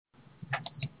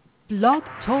Blog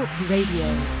Talk Radio.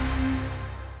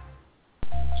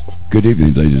 Good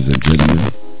evening, ladies and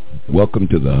gentlemen. Welcome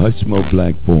to the Hushmo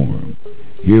Black Forum.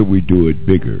 Here we do it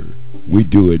bigger, we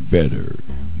do it better,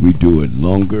 we do it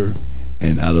longer,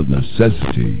 and out of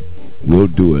necessity, we'll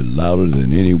do it louder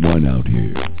than anyone out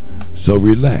here. So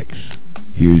relax.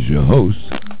 Here's your host,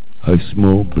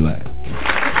 Hushmo Black.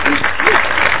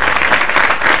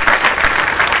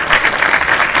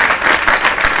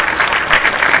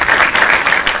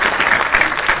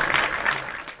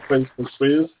 Facebook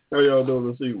friends, how y'all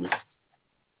doing this evening?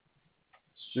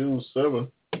 It's June 7th,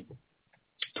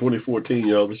 2014,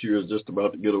 y'all. This year is just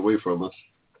about to get away from us.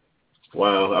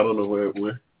 Wow, I don't know where it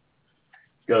went.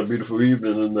 Got a beautiful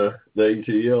evening in the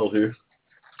ATL here.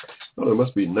 Oh, it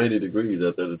must be 90 degrees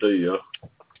out there today, y'all.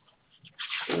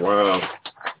 Wow.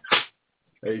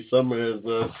 Hey, summer has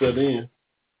set in.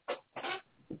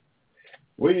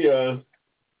 Welcome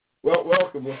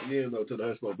once again, though, to the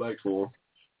Hushmo Black Forum.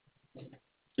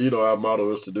 You know, our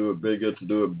motto is to do it bigger, to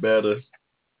do it better,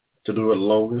 to do it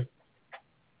longer.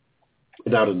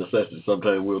 And out of necessity,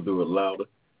 sometimes we'll do it louder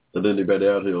than anybody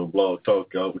out here on Blog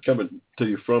Talk, y'all. We're coming to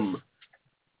you from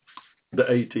the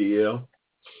ATL.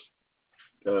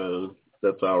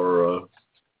 That's our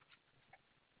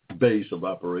base of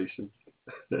operations.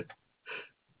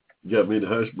 Got me and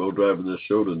Hushmo driving this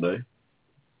show tonight.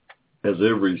 As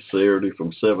every Saturday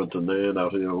from 7 to 9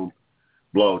 out here on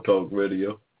Blog Talk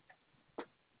Radio.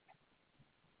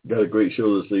 Got a great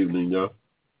show this evening, y'all.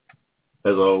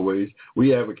 As always,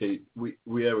 we advocate,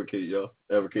 y'all.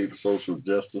 Advocate for social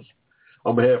justice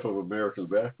on behalf of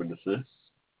Americans of African descent.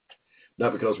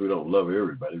 Not because we don't love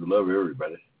everybody. We love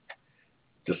everybody.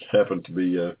 Just happen to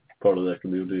be part of that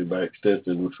community, and by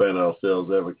extension, we find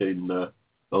ourselves advocating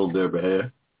on their behalf.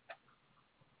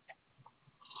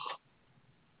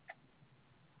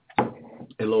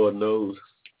 And Lord knows,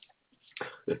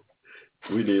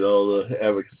 we need all the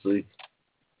advocacy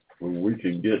when we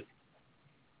can get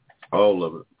all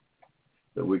of it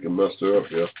that we can muster up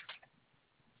here.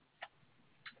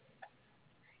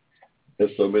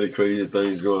 There's so many crazy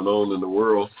things going on in the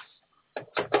world.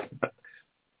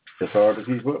 It's hard to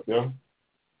keep up, y'all.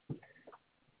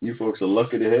 You folks are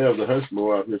lucky to have the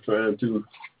Hushmo out here trying to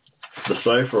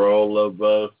decipher all of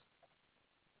the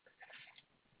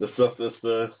stuff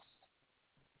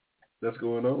that's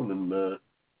going on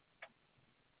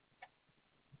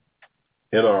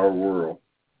in our world.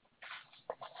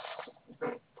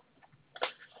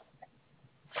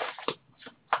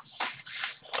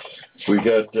 We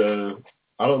got,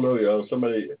 I don't know, y'all,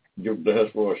 somebody give the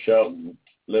Hushmo a shout and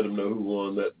let them know who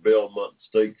won that Belmont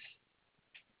Stakes.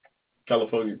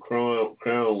 California Crown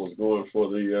was going for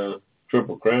the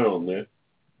Triple Crown there.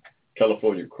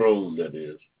 California Chrome, that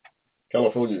is.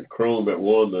 California Chrome that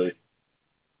won the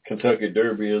Kentucky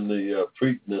Derby in the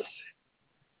Preakness.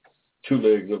 2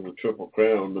 legs of the Triple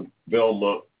Crown. The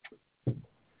Belmont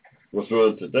was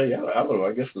run today. I don't know.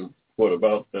 I guess it's,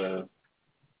 about 5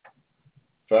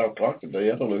 o'clock today.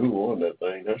 I don't know who won that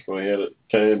thing. That's why I had a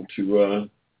time to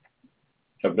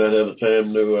have not had a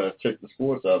time to check the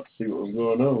sports out to see what was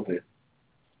going on here.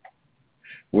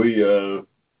 We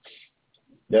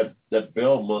that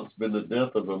Belmont's been the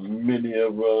death of many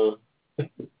of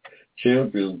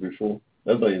champions before.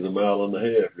 That thing's 1.5 miles,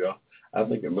 y'all. I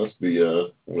think it must be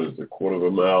a quarter of a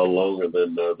mile longer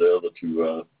than the other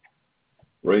 2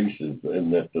 races,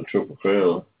 and that's the Triple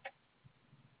Crown.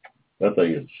 That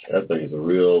thing is a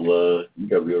real. You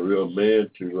got to be a real man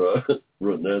to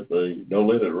run that thing. Don't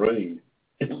let it rain.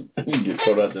 You get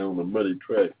caught out there on the muddy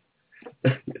track.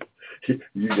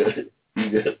 you got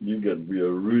to be a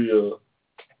real.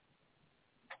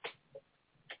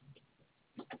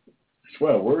 That's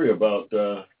why I worry about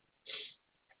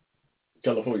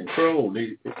California Chrome.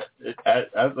 I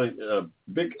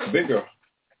think bigger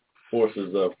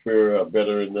horses fare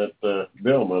better in that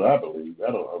Belmont, I believe.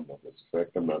 I don't know if it's a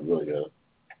fact. I'm not really.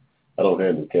 I don't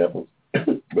handicap them,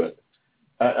 but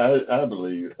I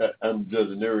believe I'm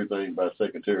judging everything by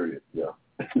Secretariat. Yeah,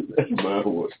 that's my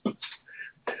horse.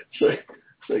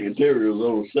 Secretariat is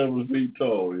over 7 feet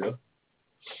tall.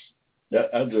 Yeah,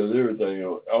 I judge everything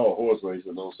on all horse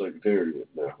racing on Secretariat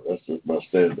now. That's just my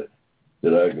standard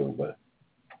that I go by.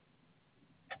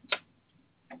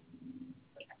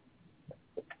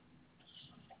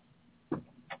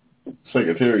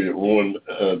 Secretariat won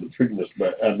the Preakness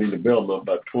the Belmont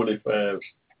by 25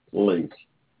 lengths.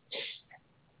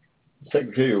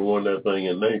 Secretariat won that thing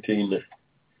in 1973.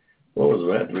 Was it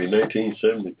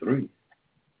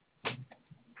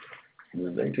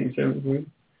 1973?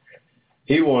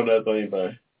 He won that thing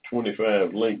by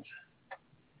 25 lengths.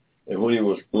 And when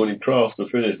he crossed the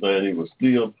finish line, he was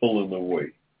still pulling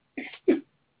away.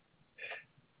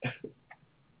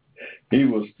 he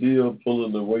was still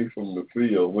pulling away from the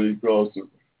field when he crossed the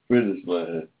finish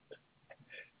line.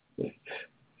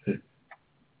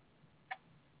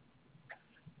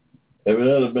 If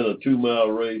it had been a 2-mile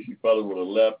race, he probably would have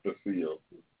lapped the field.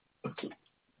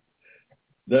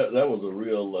 That was a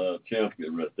real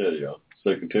champion right there, y'all.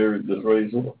 Secretary of this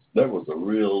race was. That was a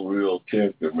real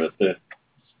champion right there.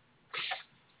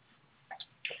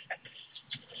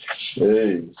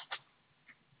 Hey.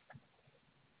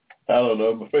 I don't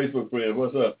know. My Facebook friend,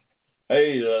 what's up?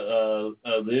 Hey, the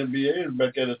NBA is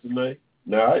back at it tonight.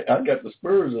 Now, I got the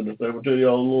Spurs in this thing. I'm going to tell you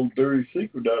all a little dirty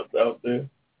secret out there.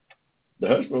 The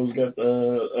Hushmo's got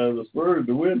the Spurs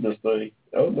to win this thing.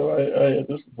 Oh, no, I had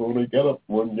this before. They got up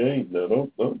one game. Now,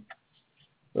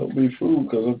 don't be fooled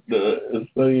because this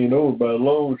thing ain't over by a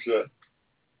long shot.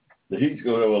 The Heat's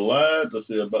going to have a lot to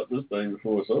say about this thing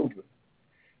before it's over.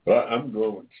 But I'm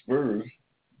going with the Spurs.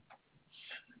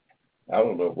 I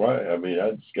don't know why. I mean,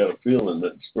 I just got a feeling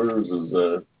that Spurs is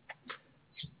a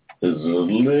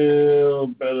little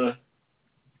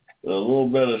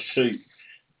better shape.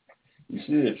 You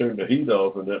see, they turned the heat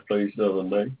off in that place the other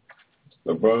night.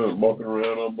 LeBron walking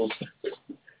around almost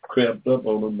cramped up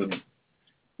on them, and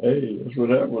hey, that's what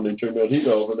happened when they turned that heat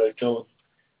off in that color.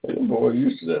 Hey, them boys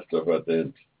used to that stuff out there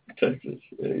in Texas.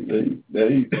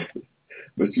 They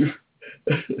but you.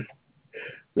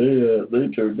 They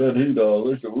turned that heat off.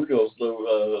 They said, we're going to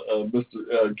slow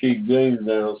Mr. King James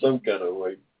down some kind of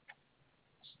way.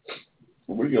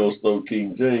 We're going to slow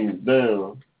King James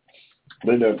down.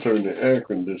 They not turned the air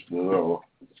conditioning off.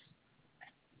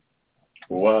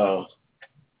 Wow.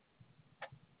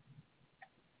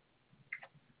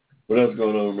 What else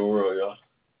going on in the world, y'all?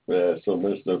 Yeah, so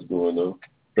much stuff going on.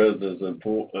 Presidents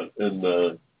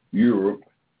in Europe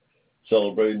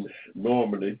celebrating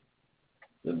Normandy.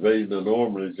 Invasion of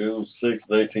Normandy, June 6,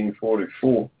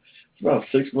 1944. It's about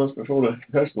 6 months before the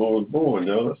Hushmo was born,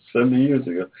 y'all. That's 70 years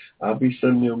ago. I'll be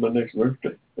 70 on my next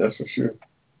birthday. That's for sure.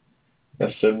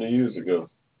 That's 70 years ago.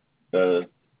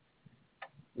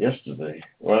 Yesterday.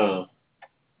 Wow.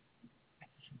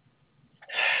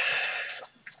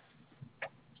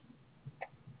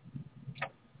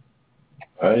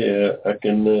 I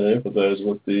can empathize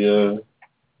with the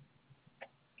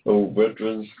old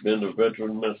veterans. Been a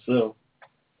veteran myself.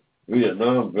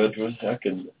 Vietnam veterans, I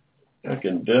can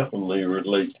definitely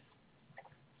relate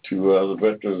to the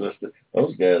veterans.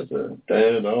 Those guys are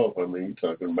dying off. I mean,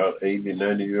 you're talking about 80,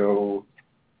 90-year-old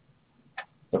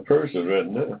a person right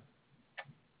now.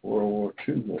 World War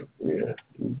II, yeah,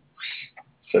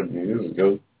 70 years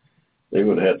ago, they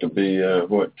would have to be,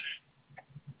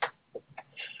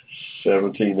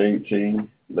 17, 18,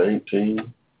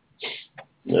 19.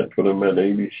 That put them at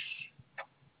 80.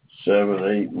 7,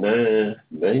 8, 9,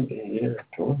 19, yeah,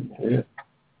 20, yeah.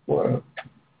 Wow.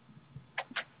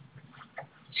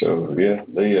 So, yeah,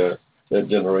 that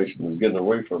generation is getting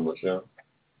away from us, y'all.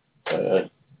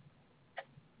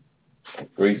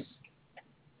 Great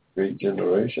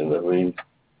generation. I mean,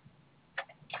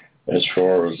 as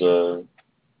far as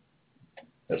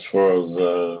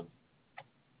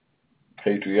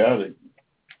patriotic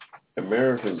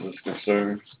Americans is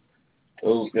concerned,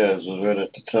 those guys are right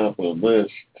at the top of the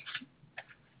list.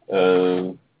 I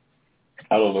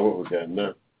don't know what we got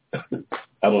now. I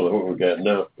don't know what we got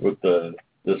now with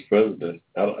this president.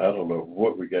 I don't know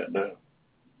what we got now.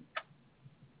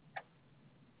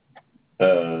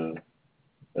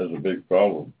 That's a big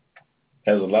problem.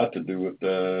 Has a lot to do with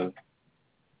the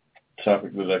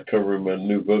topic that I cover in my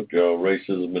new book,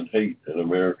 Racism and Hate, an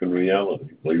American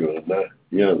Reality, believe it or not.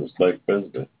 Yeah, this black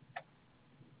president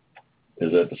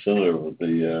is at the center of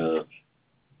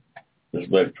this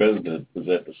black president is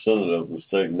at the center of the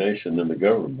stagnation in the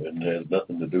government and has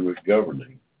nothing to do with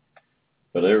governing,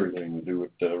 but everything to do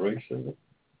with racism.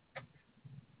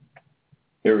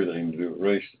 Everything to do with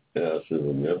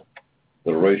racism, yeah.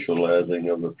 The racializing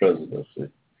of the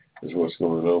presidency is what's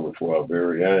going on before our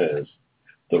very eyes.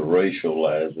 The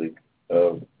racializing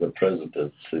of the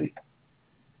presidency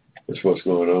is what's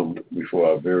going on before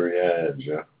our very eyes,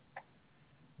 yeah.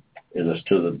 And it's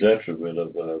to the detriment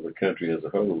of the country as a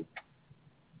whole.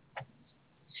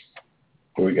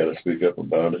 We got to speak up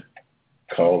about it,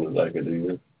 call it like it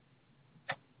is,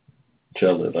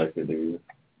 tell it like it is.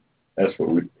 That's what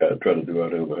we try to do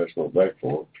out here on the Hushmo Black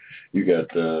Forum. You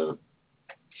got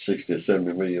 60 or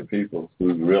 70 million people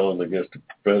who's railing against the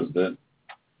president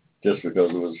just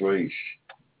because of his race.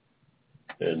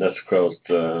 And that's across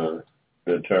the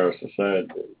entire society.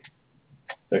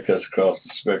 That cuts across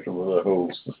the spectrum of the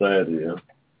whole society, yeah.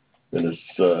 And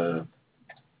it's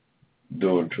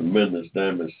doing tremendous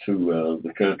damage to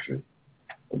the country.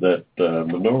 That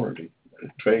minority,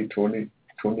 trade 20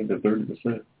 to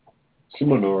 30%. It's a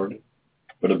minority,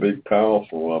 but a big,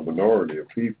 powerful minority of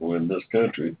people in this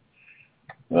country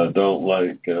don't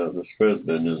like this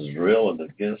president is railing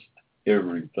against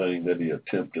everything that he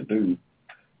attempts to do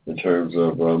in terms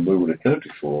of moving the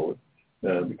country forward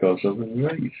because of his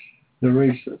race. The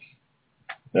racist.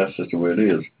 That's just the way it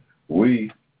is.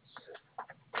 We,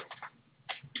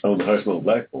 on the Hushmo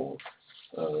Black Forum,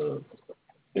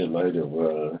 in light of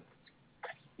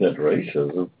that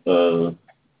racism,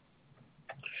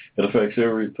 it affects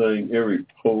everything, every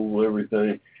poll,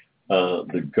 everything.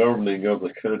 The governing of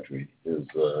the country is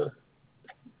at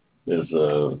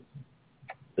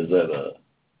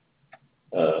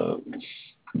a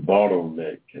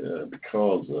bottleneck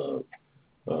because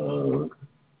of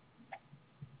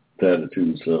the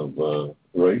attitudes of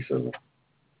racism,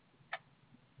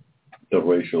 the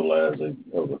racializing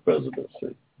of the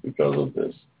presidency because of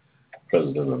this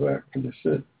president of African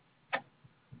descent.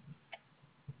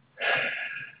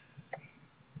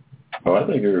 Oh, I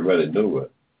think everybody knew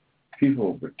it.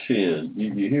 People pretend.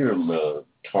 You hear them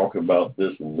talk about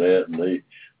this and that, and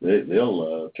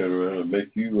they'll turn around and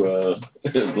make you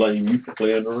blame you for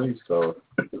playing the race card.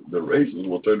 The racists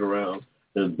will turn around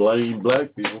and blame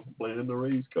black people for playing the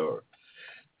race card.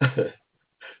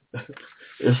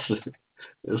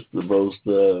 It's the most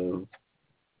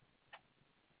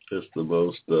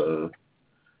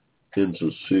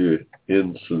insincere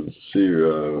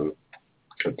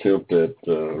attempt at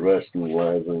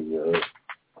rationalizing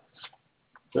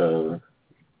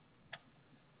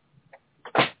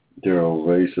their own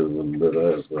racism that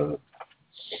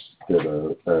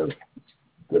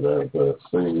I've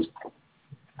seen.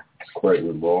 It's quite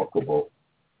remarkable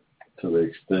to the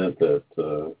extent that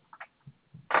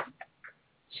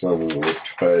someone would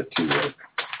try to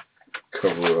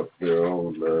cover up their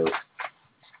own.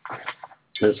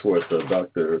 That's what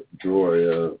Dr.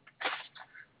 Joy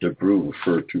DeBrew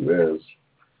referred to as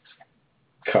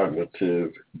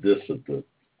cognitive dissonance.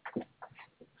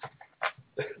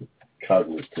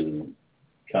 Cognitive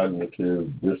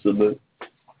dissonance.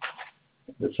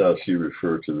 That's how she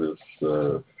referred to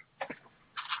this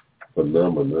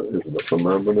phenomena. Is it a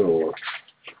phenomena or?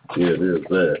 Yeah, it is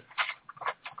that.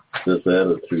 This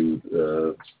attitude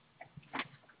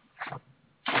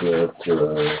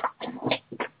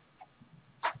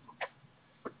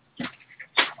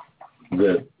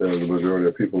that the majority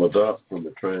of people adopt when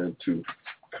they're trying to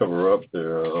cover up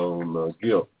their own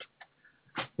guilt.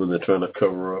 When they're trying to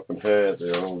cover up and hide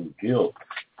their own guilt.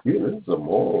 Yeah, this is a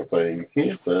moral thing.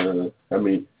 You can't,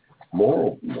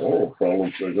 moral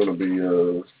problems are going to be,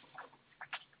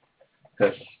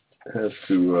 has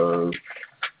to,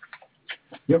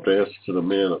 you have to answer to the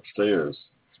man upstairs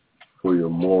for your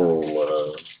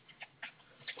moral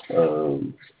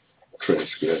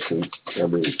transgressions. I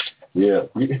mean, yeah,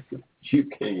 you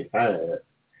can't hide.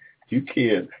 You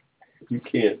can't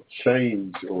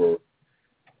change or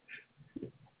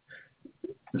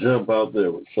jump out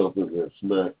there with something that's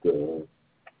not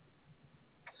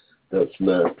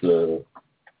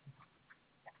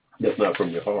from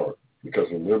your heart.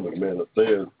 Because remember, the man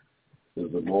upstairs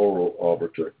is the moral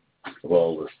arbiter of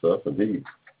all this stuff, and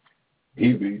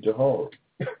he reads your heart.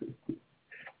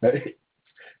 Hey,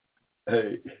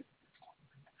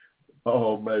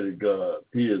 Almighty God,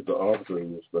 He is the arbiter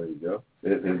in this thing, y'all.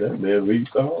 And that man reads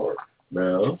the heart.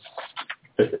 Now,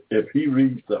 if He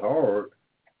reads the heart,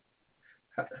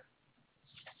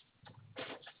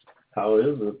 how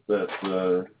is it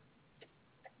that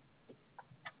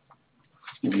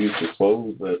you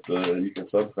suppose that you can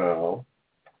somehow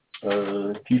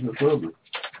keep it from it?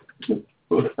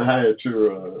 Hide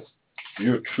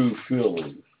your true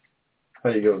feelings. How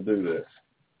you gonna do that?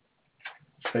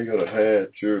 How you gonna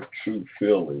hide your true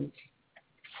feelings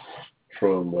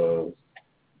from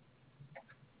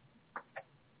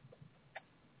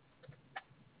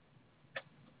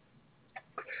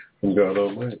God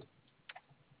Almighty?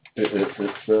 It's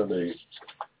not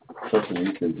something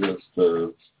you can just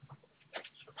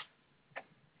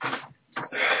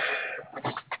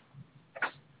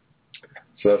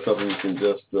it's not something you can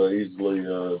just easily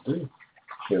do.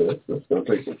 Yeah, that's going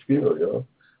to take some skill, y'all.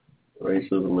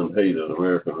 Racism and hate in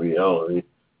American reality.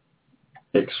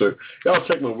 Excerpt. Y'all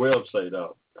check my website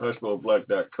out,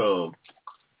 HushmoBlack.com.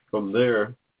 From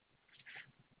there,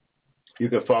 you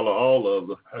can follow all of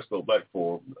the Hushmo Black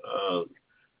Forum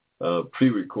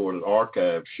pre-recorded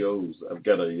archive shows. I've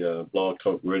got a Blog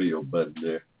Talk Radio button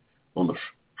there on the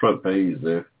front page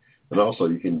there. And also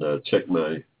you can check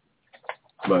my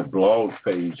blog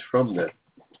page from that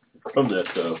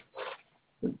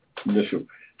initial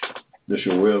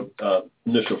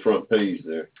front page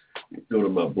there. You go to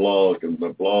my blog, and my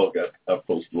blog, I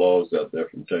post blogs out there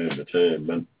from time to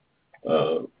time.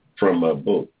 from my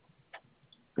book,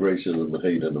 Racism and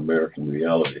Hate in American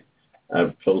Reality.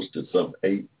 I've posted some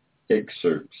 8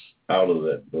 excerpts out of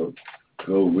that book.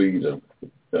 Go read them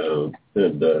and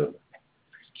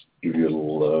give you a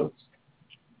little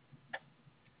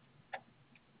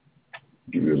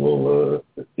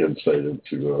insight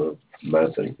into my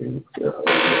thinking.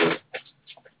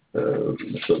 The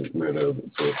subject matter of the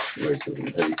book, Racism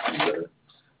and Hate. And,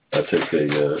 I take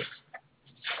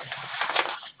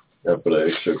I put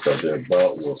an excerpt out there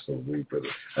about Wilson Reed, but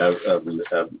I've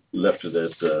left it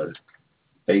at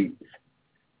 8.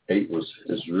 8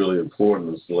 is really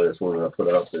important. It's the last one I put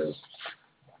out there,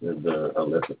 and I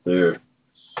left it there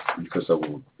because I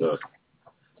want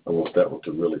that one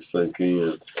to really sink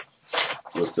in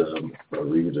with my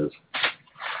readers.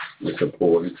 It's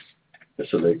important.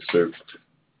 It's an excerpt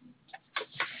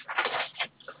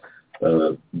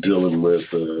dealing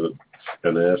with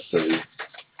an essay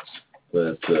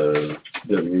that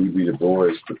W.E.B. Du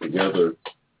Bois put together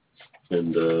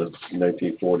in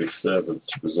 1947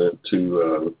 to present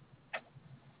to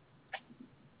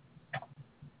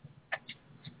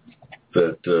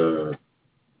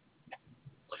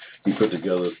he put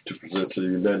together to present to the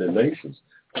United Nations,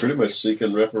 pretty much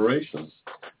seeking reparations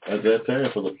at that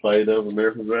time for the plight of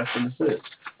Americans wrapped in descent.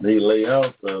 They lay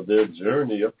out their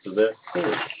journey up to that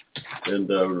point, and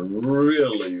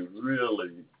really,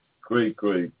 really great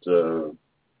chronicling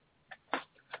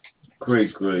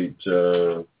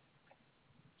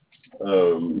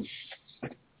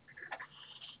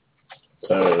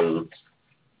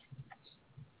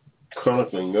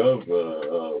of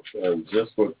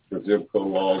just what the Jim Crow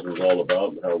laws was all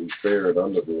about, and how we fared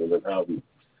under them,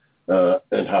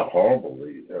 and how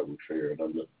horribly we fared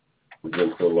under the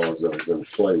Jim Crow laws that was in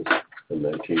place in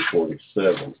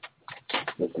 1947.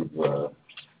 This is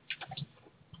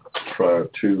prior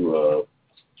to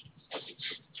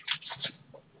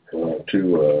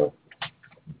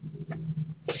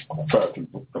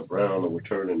Brown and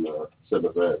returning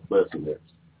 75 blessing there.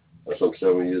 Some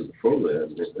 7 years before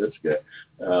that, this guy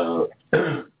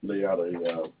lay out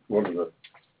one of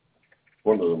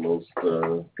the most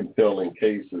compelling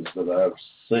cases that I've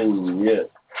seen yet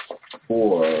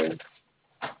for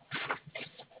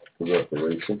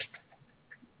reparations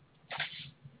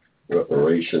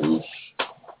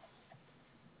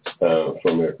for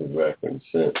Americans wrapped in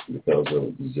descent because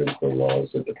of the Jim Crow laws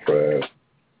that deprived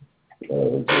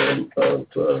them of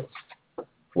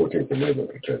 14th Amendment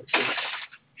protection.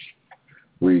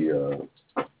 We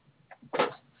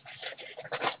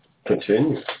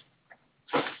continue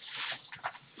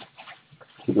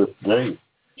to this day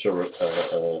to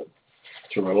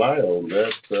rely on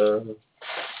that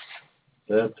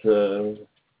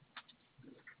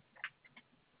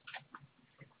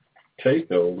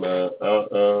take on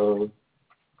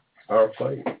our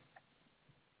fight.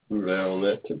 We rely on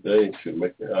that today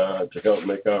to help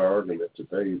make our argument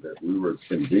today that we were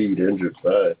indeed injured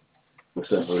by the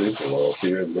simple equal laws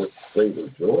here in this state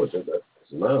of Georgia.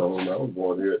 That's my home. I was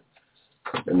born here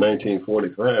in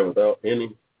 1945 without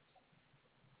any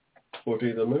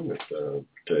 14th Amendment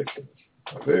protections.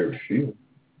 Very few.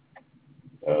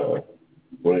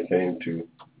 When it came to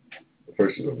the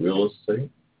purchase of real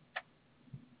estate,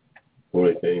 when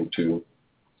it came to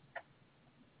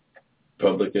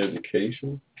public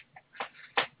education,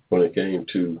 when it came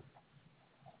to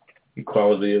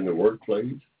equality in the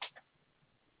workplace.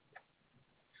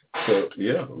 So,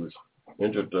 yeah, it was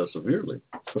injured severely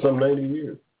for some 90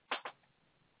 years.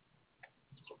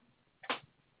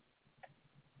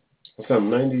 For some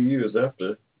 90 years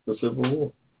after the Civil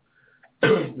War,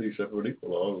 these separate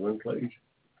equal laws were in place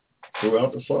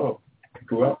throughout the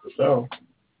South.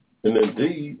 And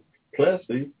indeed,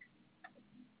 Plessy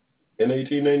in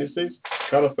 1896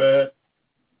 codified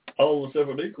all the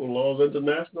separate equal laws into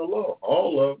national law.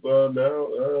 All of now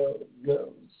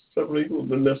separate equal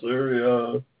been necessary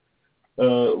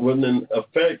wasn't in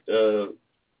effect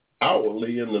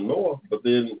outwardly in the North, but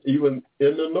then even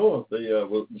in the North they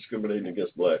were discriminating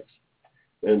against blacks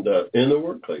and in the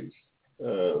workplace.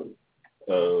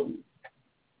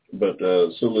 But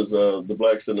as soon as the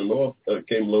blacks in the North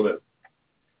came along that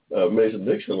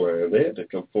Mason-Dixon line, they had to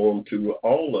conform to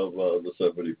all of the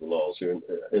separate equal laws here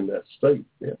in that state.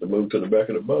 They had to move to the back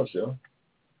of the bus, y'all.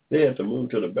 They had to move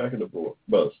to the back of the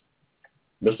bus.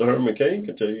 Mr. Herman Cain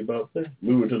can tell you about that,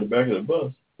 moving to the back of the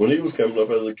bus. When he was coming up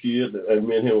as a kid, and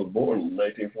me and him was born in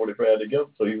 1945 together,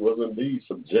 so he was indeed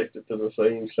subjected to the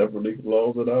same separate equal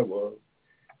laws that I was.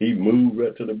 He moved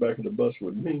right to the back of the bus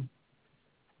with me,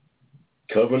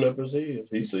 covering up his head.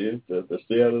 He said to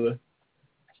stay out of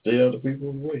the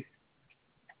people's way.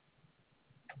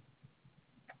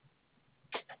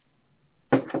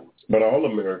 But all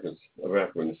Americans of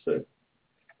African descent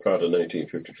prior to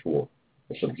 1954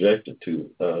 were subjected to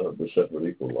the separate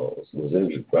equal laws, was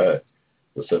injured by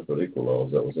the separate equal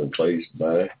laws that was in place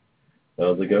by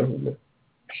the government,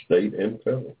 state and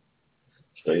federal.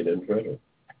 State and federal.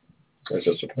 That's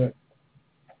just a fact.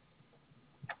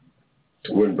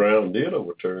 When Brown did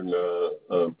overturn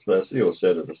Plessy or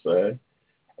set it aside,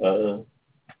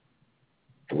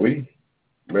 we,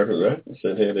 American Africans,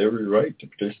 had every right to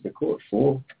petition the court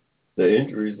for the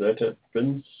injuries that had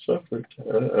been suffered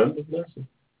under Plessy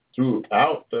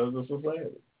throughout the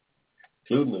society,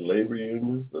 including the labor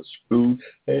unions, the school.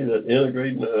 Hey, that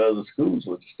integrating the schools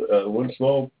was one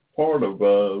small part of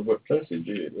what Plessy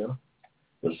did. Yeah,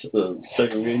 the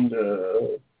segregating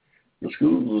the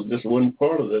schools was just one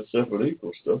part of that separate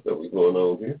equal stuff that was going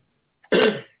on here.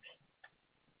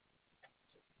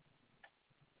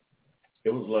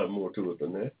 There was a lot more to it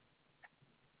than that.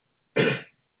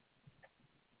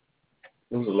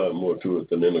 There was a lot more to it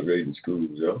than integrating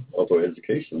schools, y'all. Although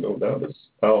education, no doubt, is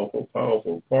a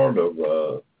powerful part of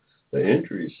the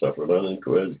injuries suffered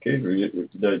unequal education. If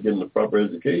you're not getting the proper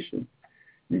education,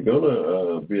 you're going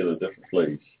to be in a different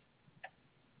place.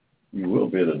 You will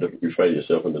be you find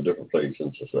yourself in a different place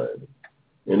in society.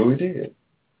 And we did.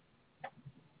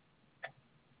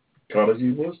 Carter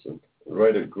G. Woodson,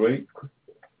 write a great,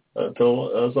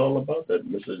 told us all about that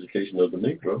miseducation of the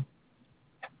Negro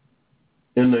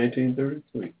in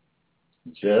 1933.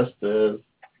 Just as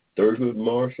Thurgood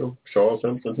Marshall, Charles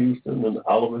Hampton Houston, and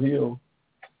Oliver Hill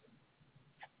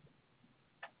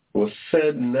were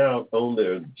setting out on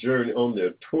their journey, on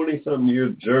their 20-something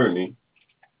year journey,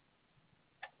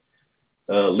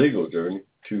 legal journey,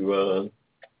 to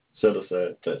set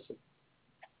aside Plessy.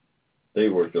 They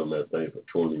worked on that thing for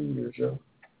 20 years, y'all.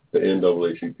 The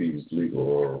NAACP's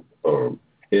legal arm,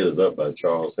 headed up by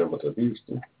Charles Hamilton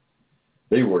Houston.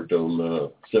 They worked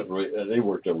on They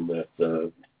worked on that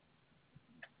the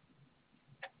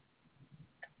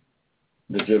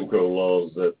Jim Crow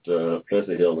laws that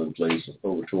Plessy held in place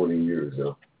over 20 years,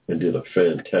 y'all, and did a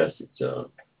fantastic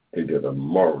job. They did a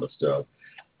marvelous job.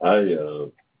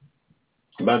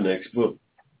 My next book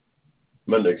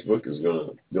is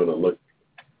gonna look.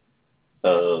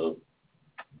 I'm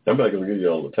not gonna give you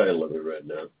all the title of it right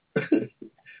now,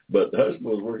 but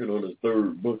Hushmo's working on his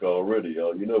third book already,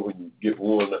 y'all. You know, when you get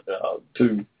one,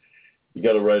 two, you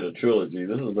got to write a trilogy.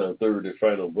 This is my third and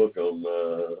final book on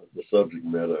the subject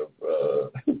matter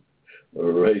of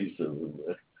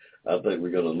racism. I think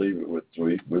we're gonna leave it with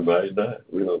 3. We might not.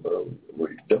 We don't know.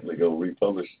 We're definitely gonna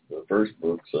republish the first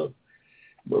book, so.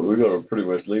 But we're going to pretty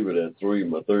much leave it at 3.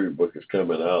 My third book is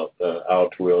coming out. Our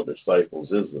 12 Disciples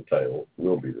is the title.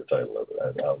 Will be the title of it.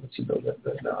 I'll let you know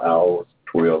that now. Our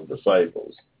 12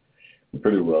 Disciples. I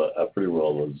pretty well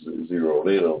zeroed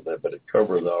in on that, but it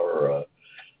covers our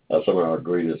some of our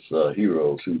greatest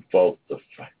heroes who fought that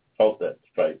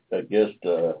fight against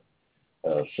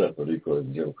separate, equal,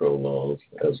 and Jim Crow laws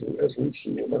as we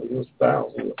see them. I mean, there's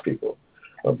thousands of people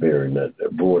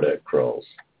bore that cross.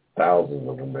 Thousands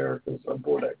of Americans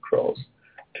aboard that cross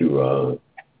to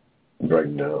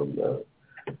bring down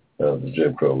the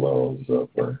Jim Crow laws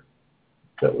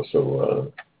that was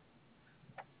so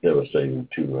devastating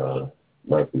to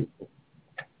my people.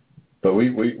 But we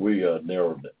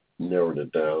narrowed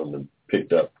it down and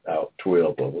picked out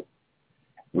 12 of them.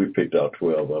 We picked out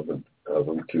 12 of them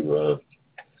to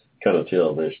kind of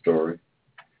tell their story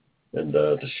and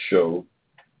to show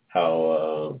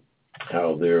how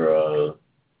their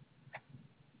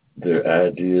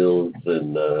ideals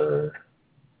and their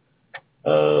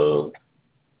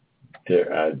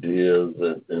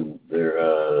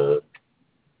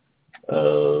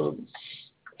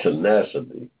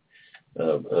tenacity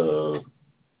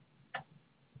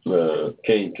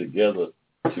came together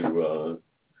to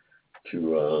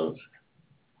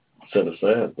set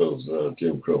aside those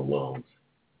Jim Crow laws.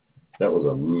 That was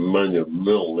a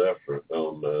monumental effort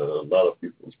on a lot of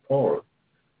people's part,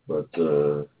 but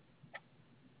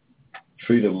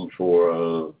freedom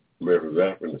for American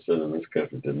African descent in this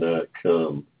country did not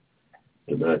come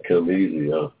easy,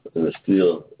 and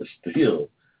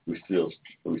we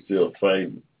still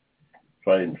fighting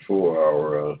for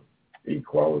our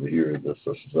equality here in this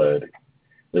society,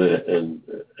 and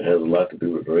it has a lot to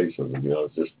do with racism. You know,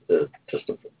 it's just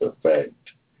a fact.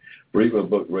 Read my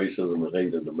book, Racism and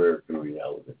Hate in American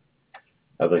Reality.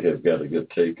 I think I've got a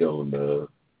good take on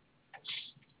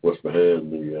what's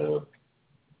behind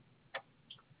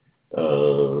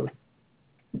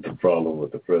the problem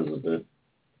with the president,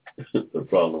 the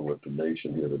problem with the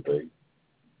nation here today.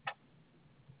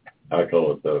 I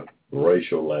call it the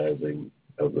racializing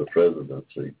of the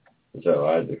presidency, is how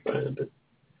I defined it.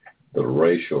 the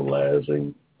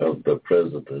racializing of the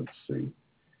presidency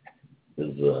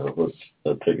is what's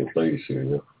taking place here. You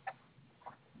know?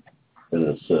 And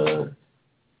it's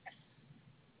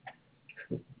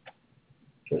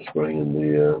just bringing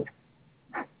the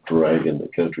dragging the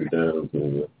country down. You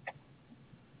know?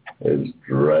 It's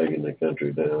dragging the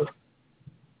country down.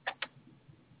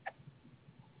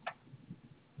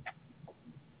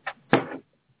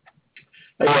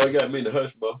 Hey, y'all got me the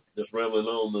Hushmo, just rambling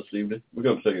on this evening. We're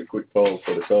going to take a quick pause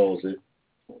for the calls here.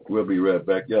 We'll be right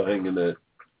back. Y'all hang in there.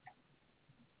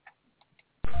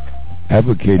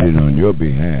 Advocated on your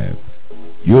behalf,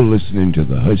 you're listening to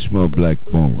the Hushmo Black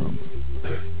Forum.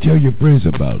 Tell your friends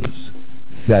about us.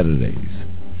 Saturdays,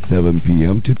 7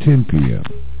 p.m. to 10 p.m.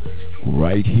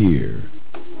 right here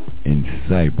in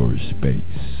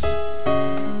cyberspace.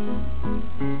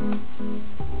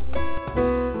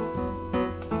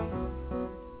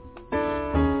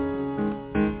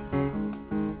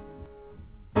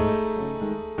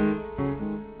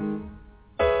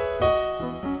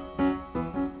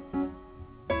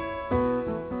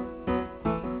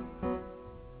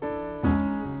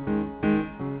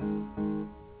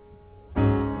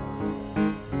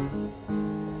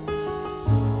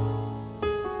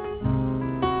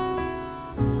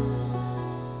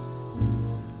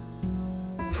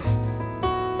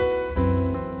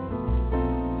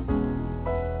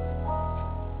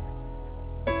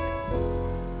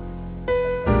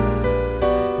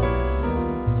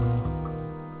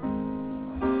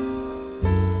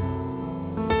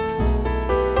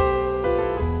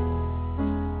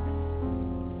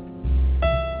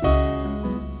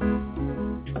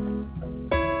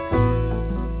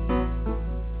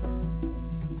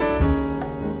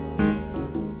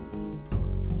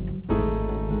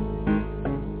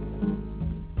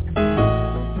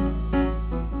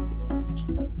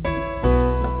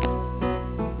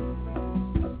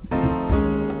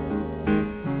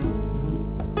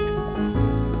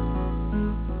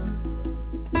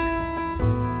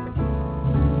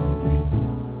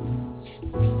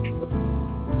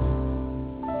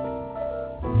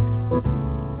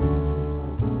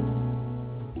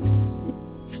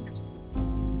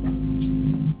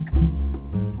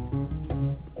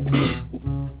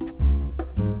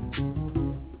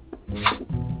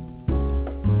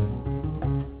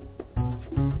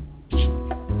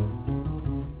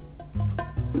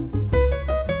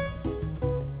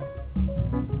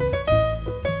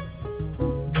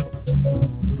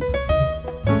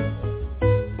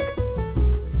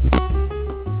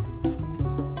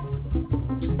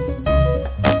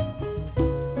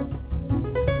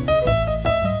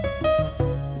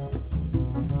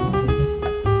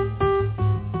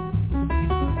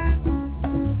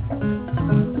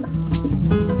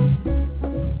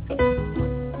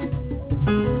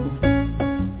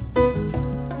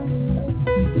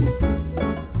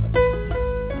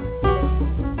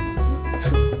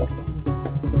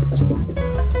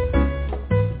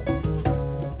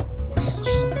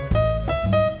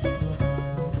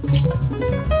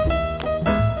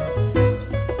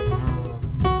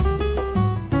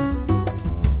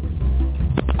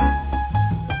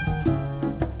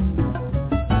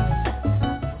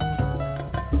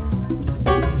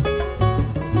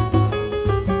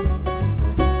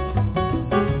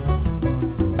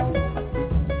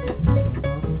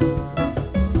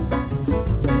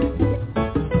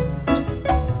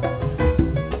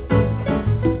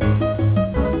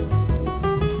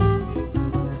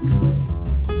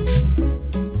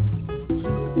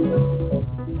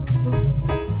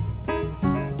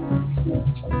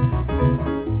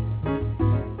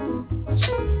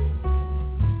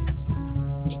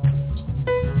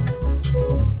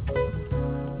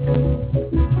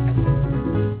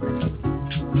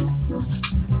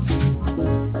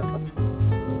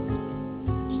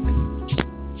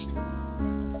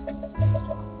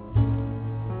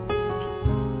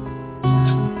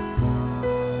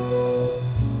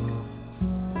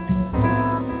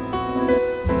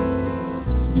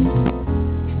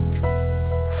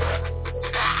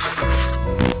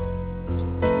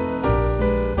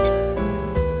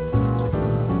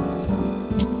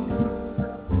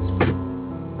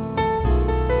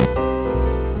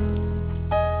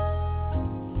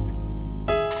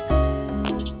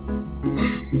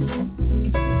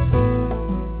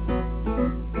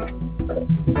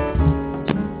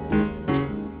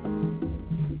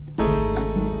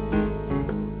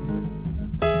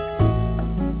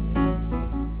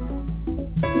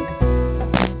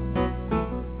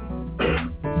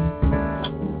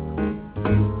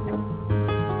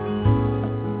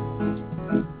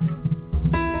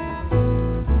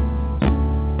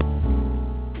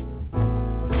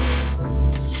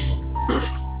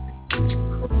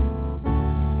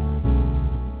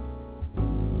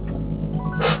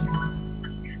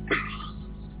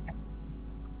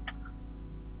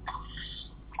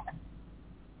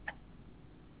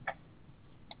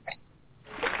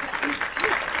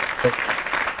 This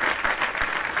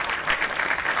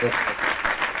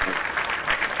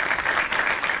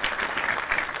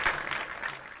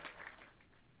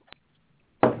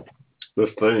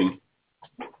thing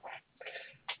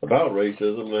about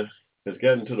racism has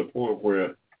gotten to the point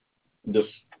where this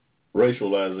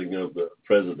racializing of the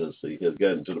presidency has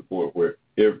gotten to the point where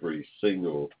every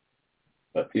single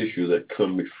issue that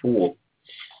come before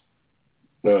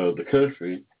the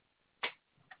country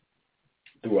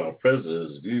through our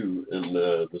president's view in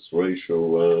this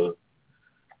racial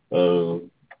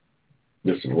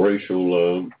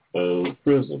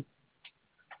prism.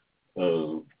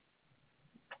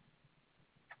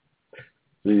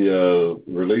 The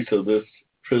release of this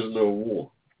prisoner of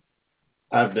war.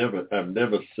 I've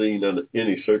never seen under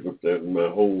any circumstance in my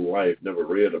whole life, never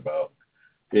read about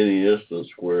any instance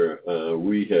where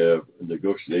we have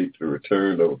negotiated the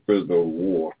return of a prisoner of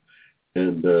war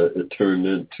and it turned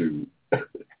into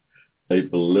a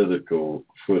political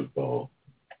football.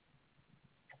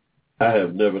 I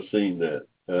have never seen that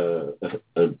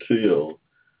until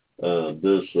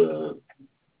this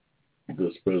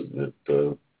president.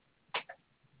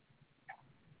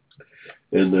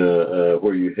 And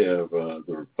where you have the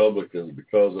Republicans,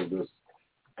 because of this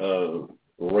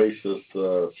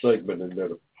racist segment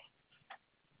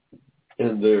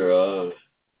in their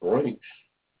ranks,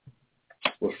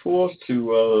 was forced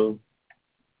to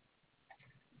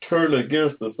turn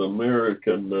against this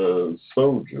American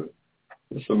soldier,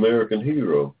 this American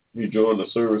hero. He joined the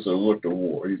service and went to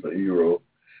war. He's a hero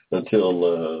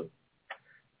until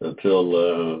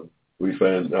we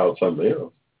find out something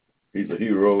else. He's a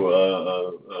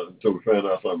hero until we find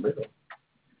out something else.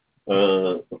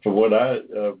 From what I've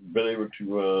been able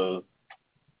to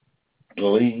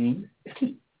glean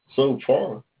so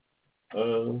far,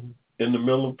 in the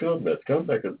middle of combat.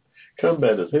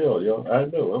 Combat is hell, y'all. I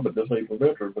know. I'm a disabled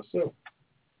veteran myself.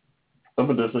 I'm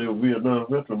a disabled Vietnam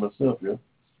veteran myself, y'all.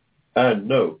 I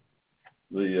know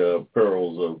the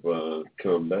perils of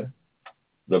combat,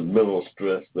 the mental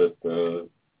stress that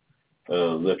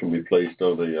can be placed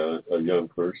on a young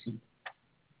person.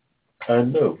 I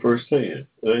know firsthand.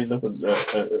 There ain't nothing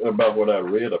about what I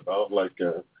read about, like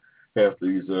half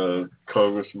these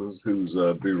congressmen who's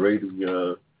berating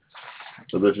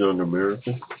this young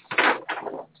American.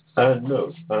 I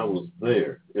know. I was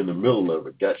there in the middle of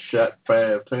it. Got shot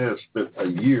 5 times, spent a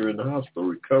year in the hospital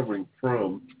recovering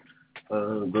from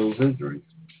those injuries.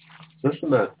 That's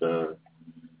not,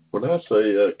 when I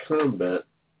say combat,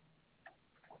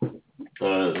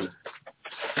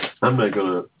 I'm not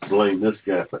going to blame this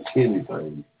guy for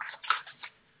anything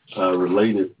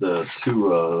related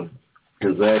to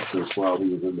his actions while he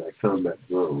was in that combat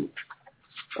zone.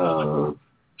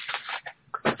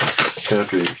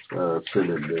 Country sent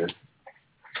him there.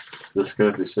 This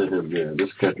country sent him there.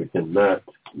 This country cannot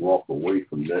walk away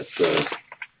from that.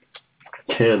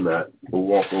 Cannot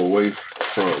walk away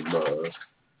from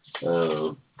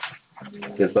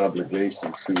its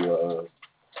obligation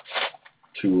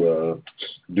to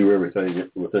do everything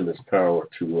within its power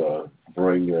to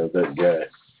bring that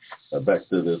guy back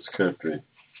to this country.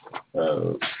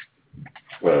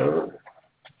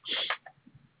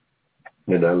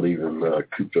 And I leave him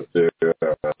cooped up there.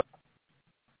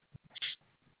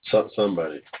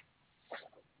 Somebody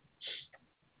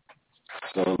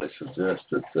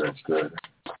suggested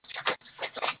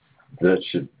that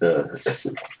should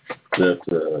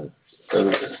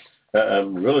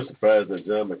I'm really surprised that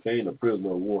John McCain, the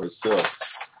prisoner of war himself,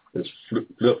 is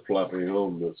flip-flopping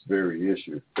on this very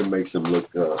issue. It makes him look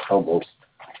almost...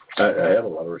 I have a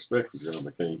lot of respect for John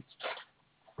McCain.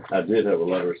 I did have a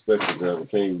lot of respect for John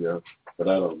McCain, but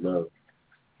I don't know.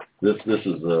 This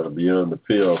is beyond the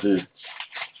pale.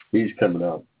 He's coming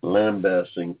out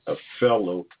lambasting a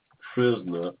fellow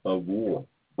prisoner of war.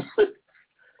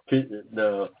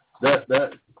 Now,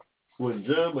 that when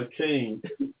John McCain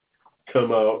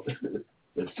come out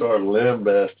and start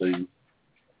lambasting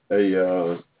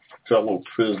a fellow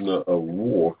prisoner of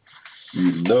war,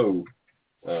 you know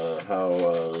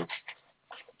how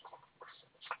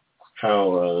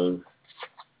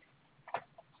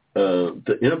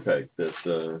the impact that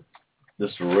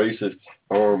this racist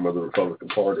arm of the Republican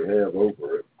Party have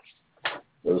over it.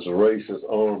 This racist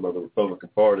arm of the Republican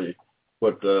Party,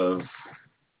 what a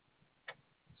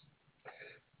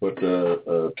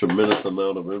tremendous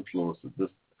amount of influence that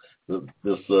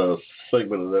this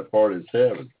segment of that party is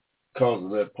having, causing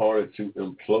that party to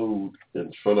implode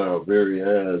in front of our very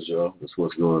eyes, y'all. That's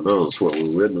what's going on. That's what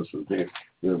we're witnessing here.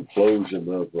 The implosion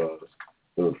of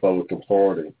the Republican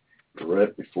Party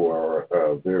right before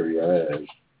our very eyes.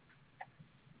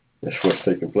 That's what's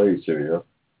taking place here, y'all.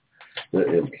 The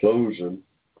implosion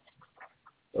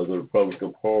of the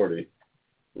Republican Party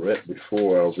right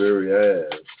before our very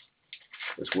eyes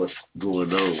is what's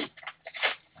going on.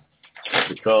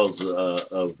 Because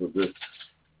of the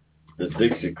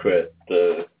Dixiecrat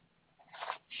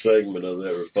segment of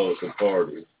that Republican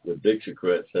Party, the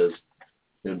Dixiecrats has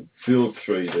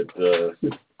infiltrated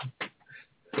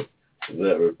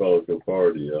that Republican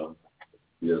Party, y'all.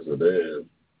 Yes, it is.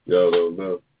 Y'all don't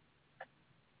know.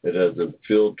 It has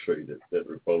infiltrated that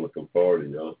Republican Party,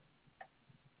 y'all.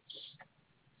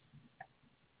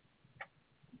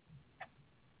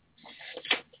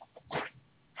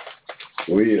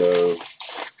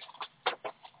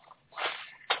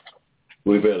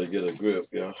 We better get a grip,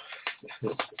 y'all.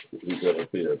 We better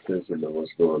pay attention to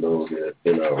what's going on here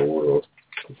in our world.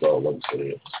 That's all I'm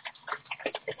saying.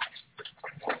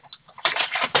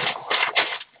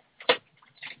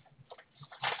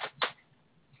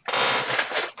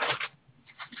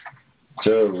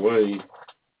 John Wayne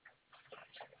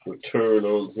would turn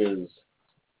on his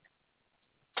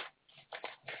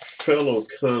fellow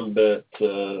combat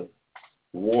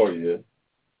warrior,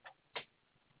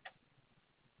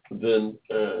 then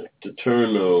to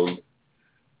turn on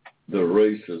the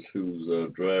racist who's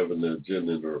driving the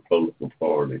agenda in the Republican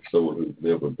Party, someone who's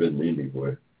never been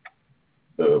anywhere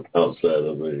outside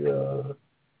of the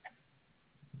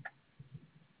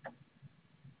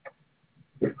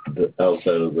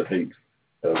hate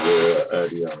of their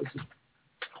ideology.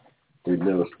 They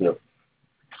never stepped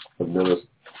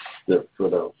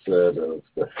foot outside of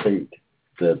the hate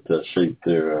that shaped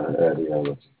their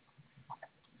ideology.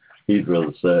 He'd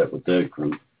rather side with that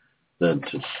group than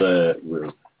to side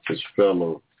with his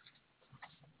fellow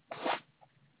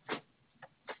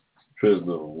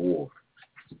prisoner of war,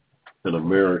 an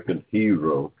American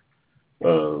hero,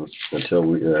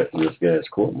 until this guy's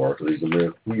court-martial. He's an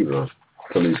American hero.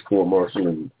 Until he's court-martialed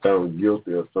and found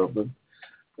guilty or something.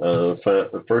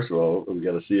 First of all, we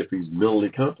got to see if he's mentally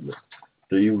competent.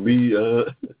 To even be,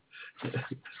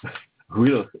 we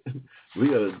got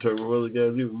to determine whether the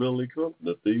guy's even mentally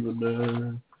competent to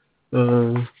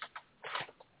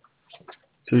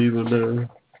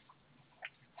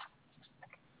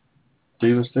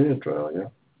even stand trial. Yeah,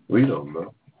 we don't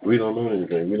know. We don't know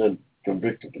anything. We didn't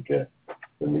convicted the guy.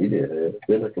 The media had.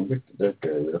 They didn't convicted that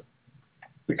guy. Yeah,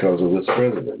 because of this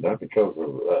president, not because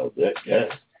of that guy,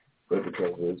 but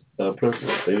because of his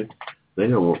president. They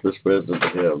don't want this president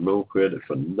to have no credit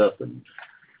for nothing.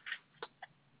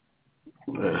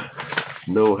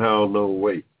 No how, no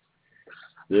way.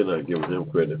 They're not giving him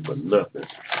credit for nothing.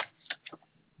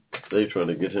 They're trying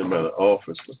to get him out of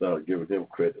office without giving him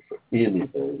credit for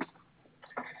anything.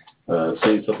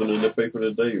 Seen something in the paper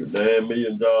today. 9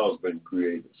 million jobs been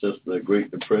created since the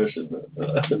Great Depression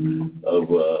of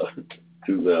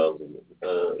 2000.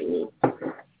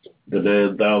 The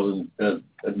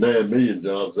 9 million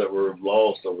jobs that were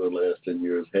lost over the last 10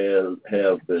 years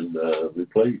have been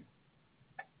replaced.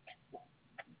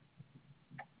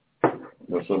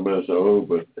 Now somebody said, "Oh,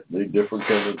 but they different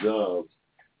kind of jobs."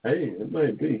 Hey, it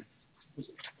might be.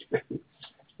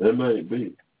 It might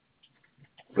be.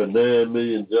 But 9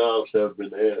 million jobs have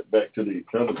been added back to the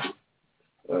economy.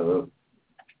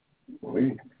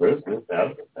 President,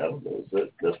 I don't know.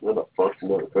 That's not a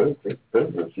function of the president.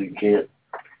 Presidency can't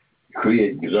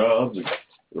create jobs.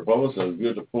 Republicans are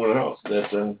good to point out that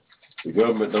the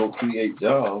government don't create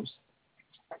jobs,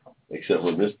 except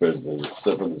when this president,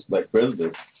 except when this black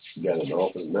president got in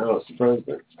office. Now it's the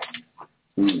president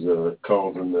who's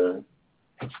causing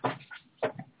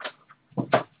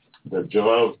the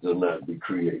jobs to not be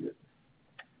created.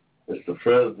 It's the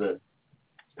president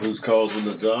who's causing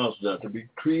the jobs not to be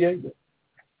created.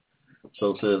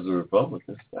 So says the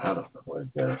Republicans. I don't know where they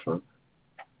got it from.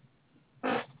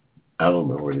 I don't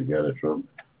know where they got it from.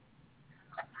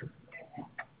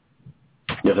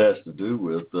 It has to do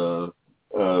with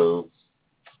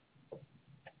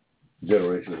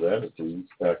generations' attitudes.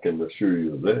 I can assure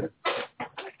you of that.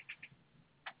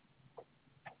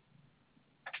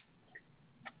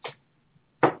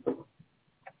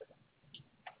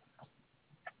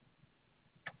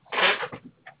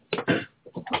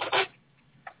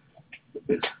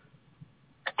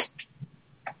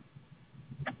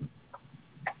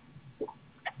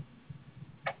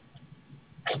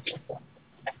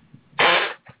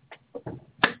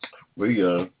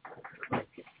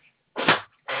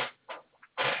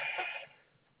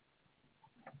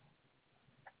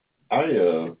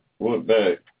 I went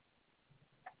back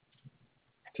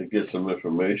to get some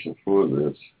information for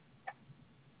this.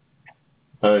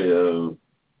 I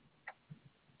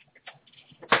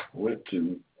went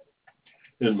to,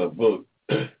 in my book,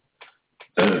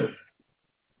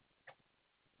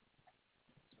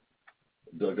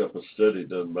 dug up a study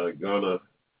done by Gunnar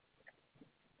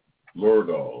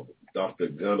Myrdal, Dr.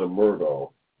 Gunnar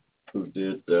Myrdal, who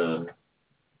did an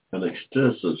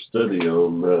extensive study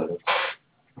on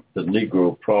the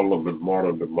Negro problem in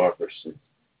modern democracy.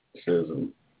 It says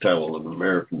in title, An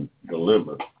American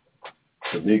Dilemma,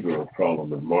 the Negro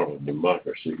problem in modern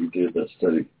democracy. He did that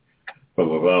study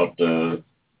from about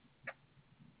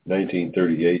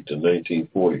 1938 to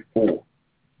 1944,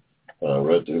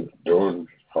 right during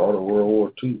heart of World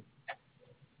War II.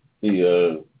 He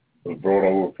was brought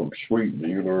over from Sweden, the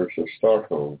University of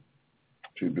Stockholm,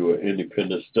 to do an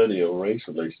independent study on race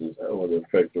relations, how it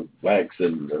affected blacks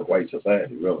in white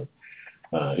society, really.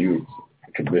 He was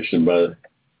commissioned by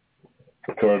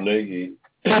the Carnegie.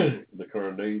 The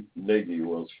Carnegie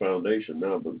was foundation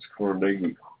now, but it's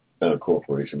Carnegie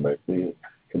Corporation back then.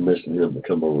 Commissioned him to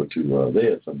come over to they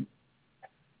had some,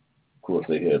 of course,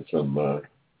 they had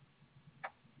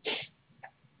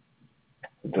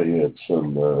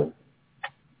some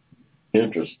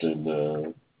interest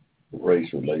in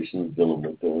race relations, dealing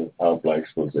with how blacks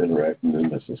was interacting in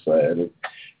the society,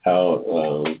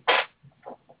 how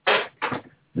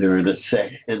their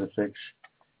integrating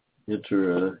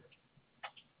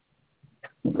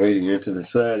into the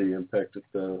society impacted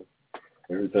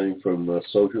everything from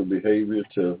social behavior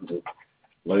to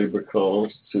labor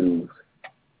costs to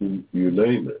you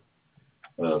name it.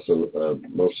 So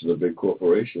most of the big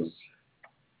corporations,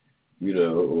 they had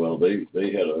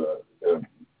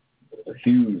a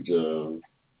huge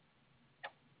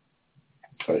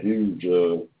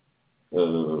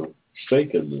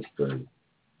stake in this thing,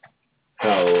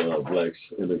 how blacks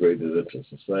integrated into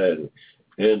society,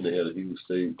 and they had a huge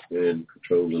stake in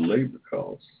controlling labor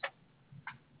costs.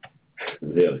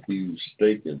 They had a huge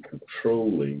stake in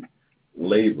controlling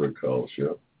labor costs,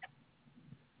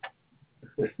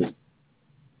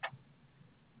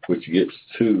 which gets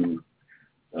to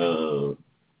the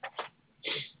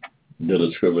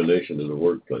discrimination in the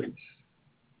workplace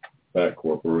by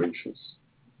corporations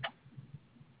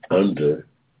under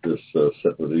this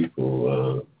separate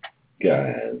equal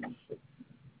guise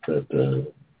that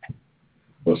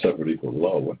separate equal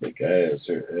law, what the guise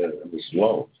this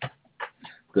law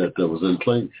that was in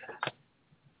place.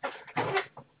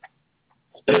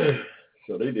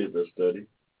 So they did this study.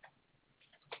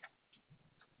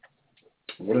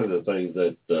 One of the things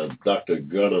that Dr.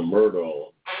 Gunnar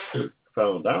Myrdal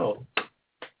found out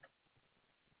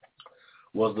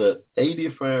was that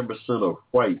 85% of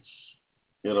whites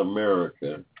in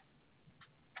America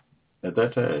at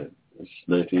that time, it's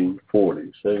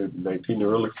 1940s, the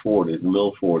early 40s,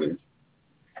 middle 40s,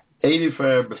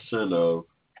 85% of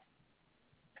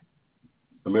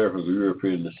Americans of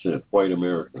European descent, white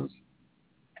Americans,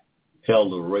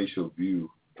 held a racial view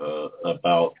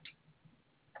about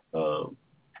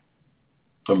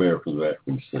Americans of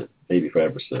African descent,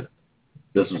 85%.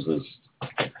 This is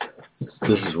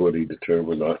what he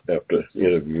determined after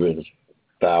interviewing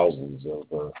thousands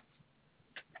of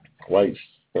whites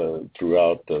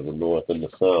throughout the North and the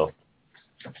South.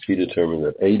 He determined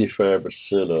that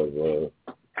 85% of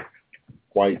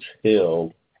whites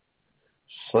held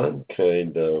some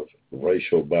kind of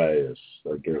racial bias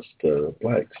against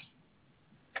blacks.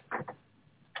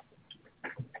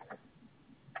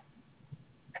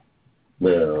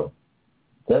 Now,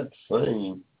 that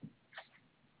saying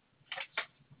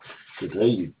today,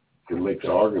 you can make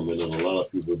the argument, and a lot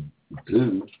of people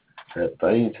do, that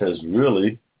things has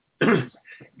really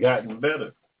gotten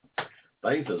better.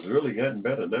 Things has really gotten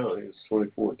better now. It's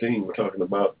 2014. We're talking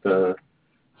about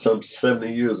some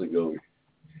 70 years ago,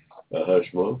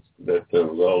 Hushmo, that there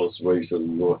was all this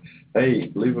racism going. Hey,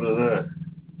 believe it or not,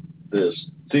 there's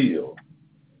still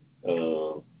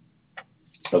a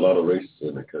lot of racists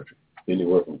in the country.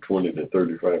 Anywhere from 20 to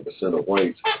 35% of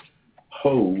whites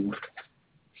hold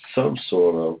some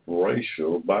sort of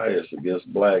racial bias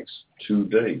against blacks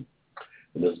today.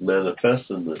 And it's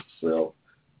manifesting itself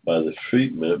by the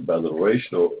treatment, by the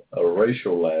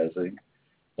racializing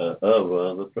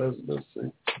of the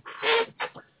presidency.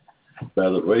 By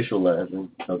the racializing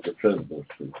of the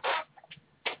presidency.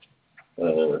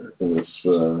 And it's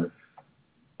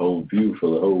on view for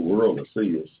the whole world to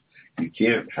see. You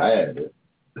can't hide it.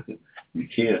 You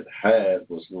can't hide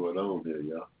what's going on here,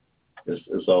 y'all.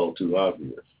 It's all too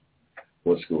obvious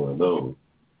what's going on.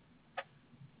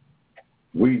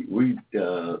 We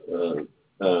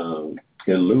in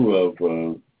lieu of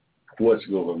what's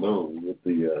going on with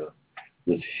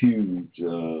this huge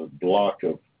block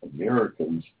of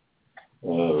Americans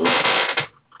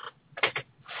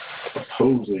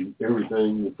opposing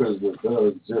everything the president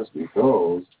does just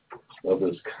because of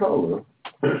his color,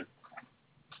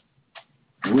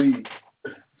 we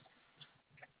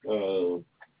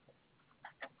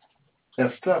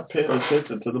have stopped paying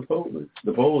attention to the polling.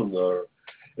 The polling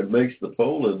it makes the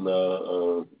polling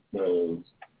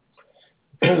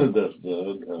that's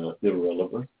done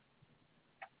irrelevant.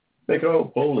 Make all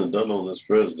polling done on this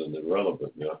president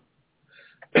irrelevant now.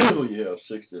 When you have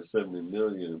 60 or 70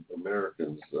 million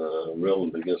Americans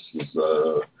railing against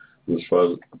this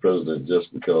president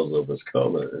just because of his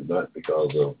color and not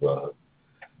because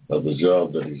of the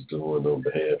job that he's doing on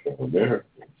behalf of Americans.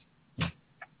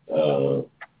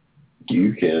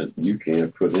 You can't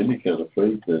put any kind of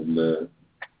faith in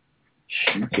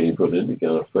you can't put any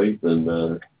kind of faith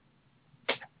in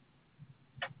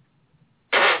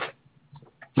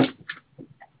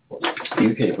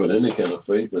you can't put any kind of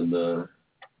faith in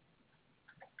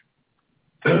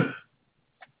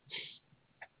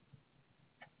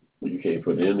you can't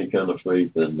put any kind of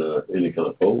faith in any kind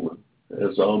of polling.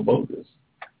 It's all bogus.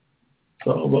 It's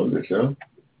all bogus, huh?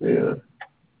 Yeah.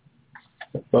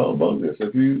 It's all bogus.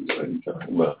 What are you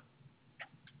talking about?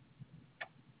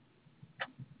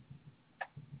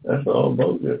 That's all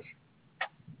bogus.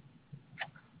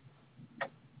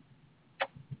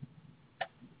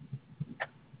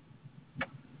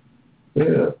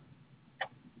 Yeah.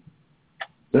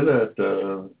 They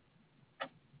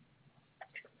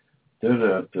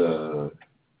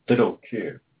don't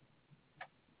care.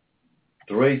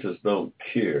 The racists don't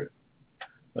care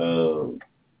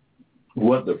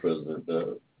what the president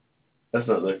does. That's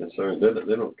not their concern.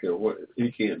 They don't care what.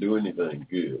 He can't do anything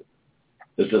good.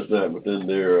 It's just not within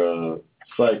their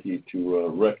psyche to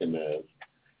recognize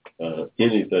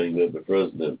anything that the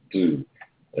president do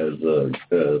as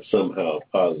somehow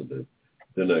positive.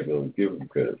 They're not going to give them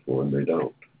credit for, and they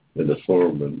don't. And it's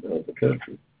harming the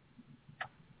country.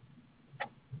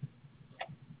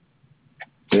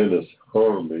 And it's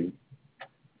harming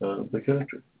the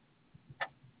country.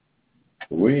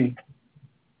 We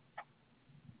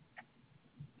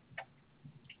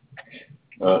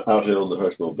out here on the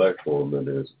Hushmo Black Forum, that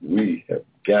is, we have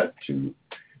got to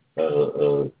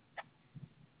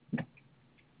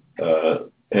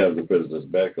have the president's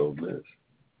back on this.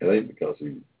 It ain't because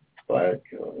he's black.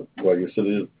 Well, yes, it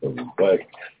is because he's black.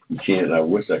 You can't. I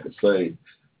wish I could say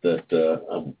that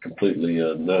I'm completely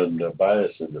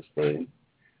non-biased in this thing,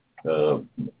 but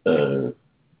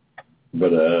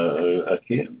I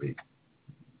can't be.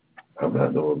 I'm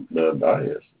not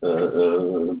non-biased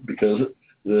because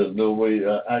there's no way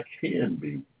I can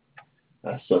be.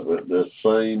 I suffered the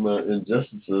same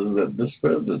injustices that this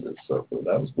president has suffered.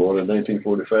 I was born in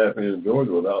 1945 here in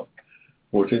Georgia without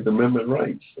 14th Amendment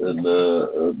rights, and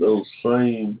those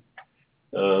same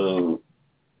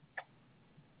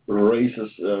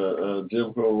racist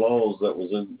Jim Crow laws that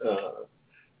was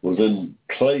in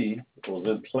place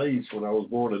when I was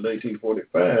born in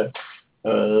 1945.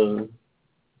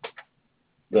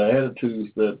 The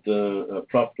attitudes that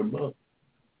propped them up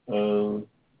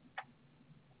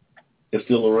is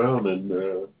still around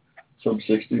in some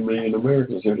 60 million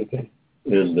Americans here today.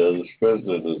 And this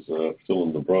president is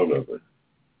feeling the brunt of it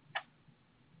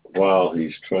while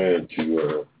he's trying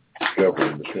to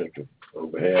govern the country on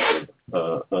behalf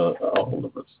of all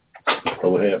of us,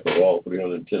 on behalf of all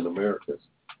 310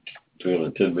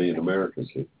 million Americans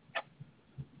here.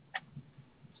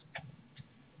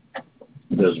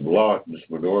 This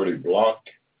minority bloc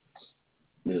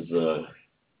has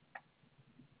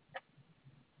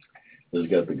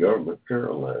got the government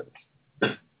paralyzed.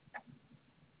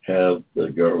 Have the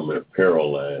government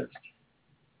paralyzed.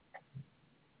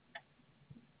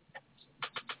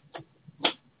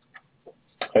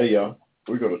 Hey, y'all,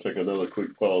 we're going to take another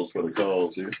quick pause for the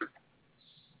calls here.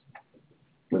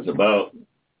 It's about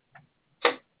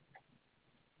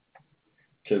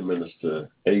 10 minutes to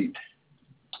 8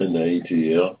 in the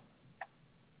ATL.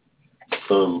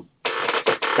 I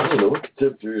don't know what the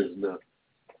temperature is now.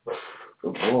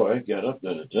 Oh boy, it got up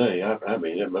there today. I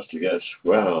mean, it must have got,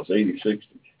 wow, it's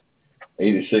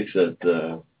 86 at,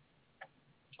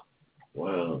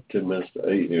 10 minutes to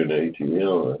 8 here in the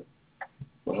ATL.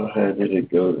 Well, how did it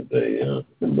go today?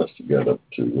 It must have got up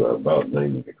to about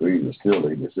 90 degrees. It's still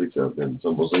 86 out there. It's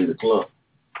almost 8 o'clock.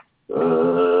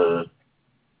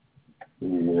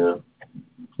 Yeah.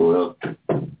 Well,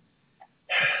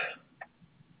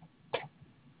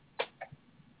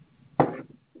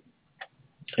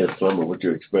 it's summer. What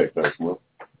you expect, Hushmo?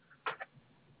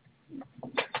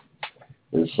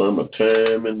 It's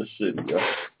summertime in the city, y'all.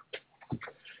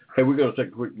 Hey, we're going to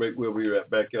take a quick break. We'll be right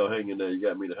back. Y'all hang in there. You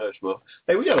got me to Hushmo.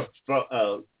 Hey, we got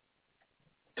a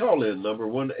call-in number,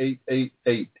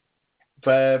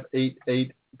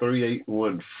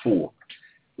 1-888-588-3814.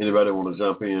 Anybody want to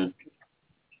jump in,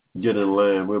 get in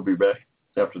line? We'll be back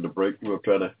after the break. We'll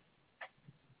try to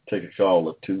take a call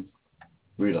or two.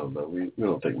 We don't know. We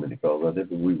don't take many calls out there,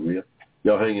 but we will.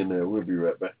 Y'all hang in there. We'll be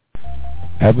right back.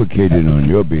 Advocating on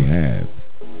your behalf,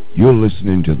 you're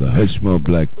listening to the Hushmo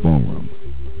Black Forum.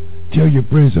 Tell your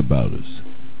friends about us.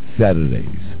 Saturdays,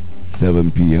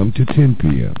 7 p.m. to 10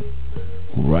 p.m.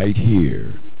 right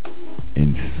here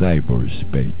in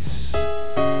cyberspace.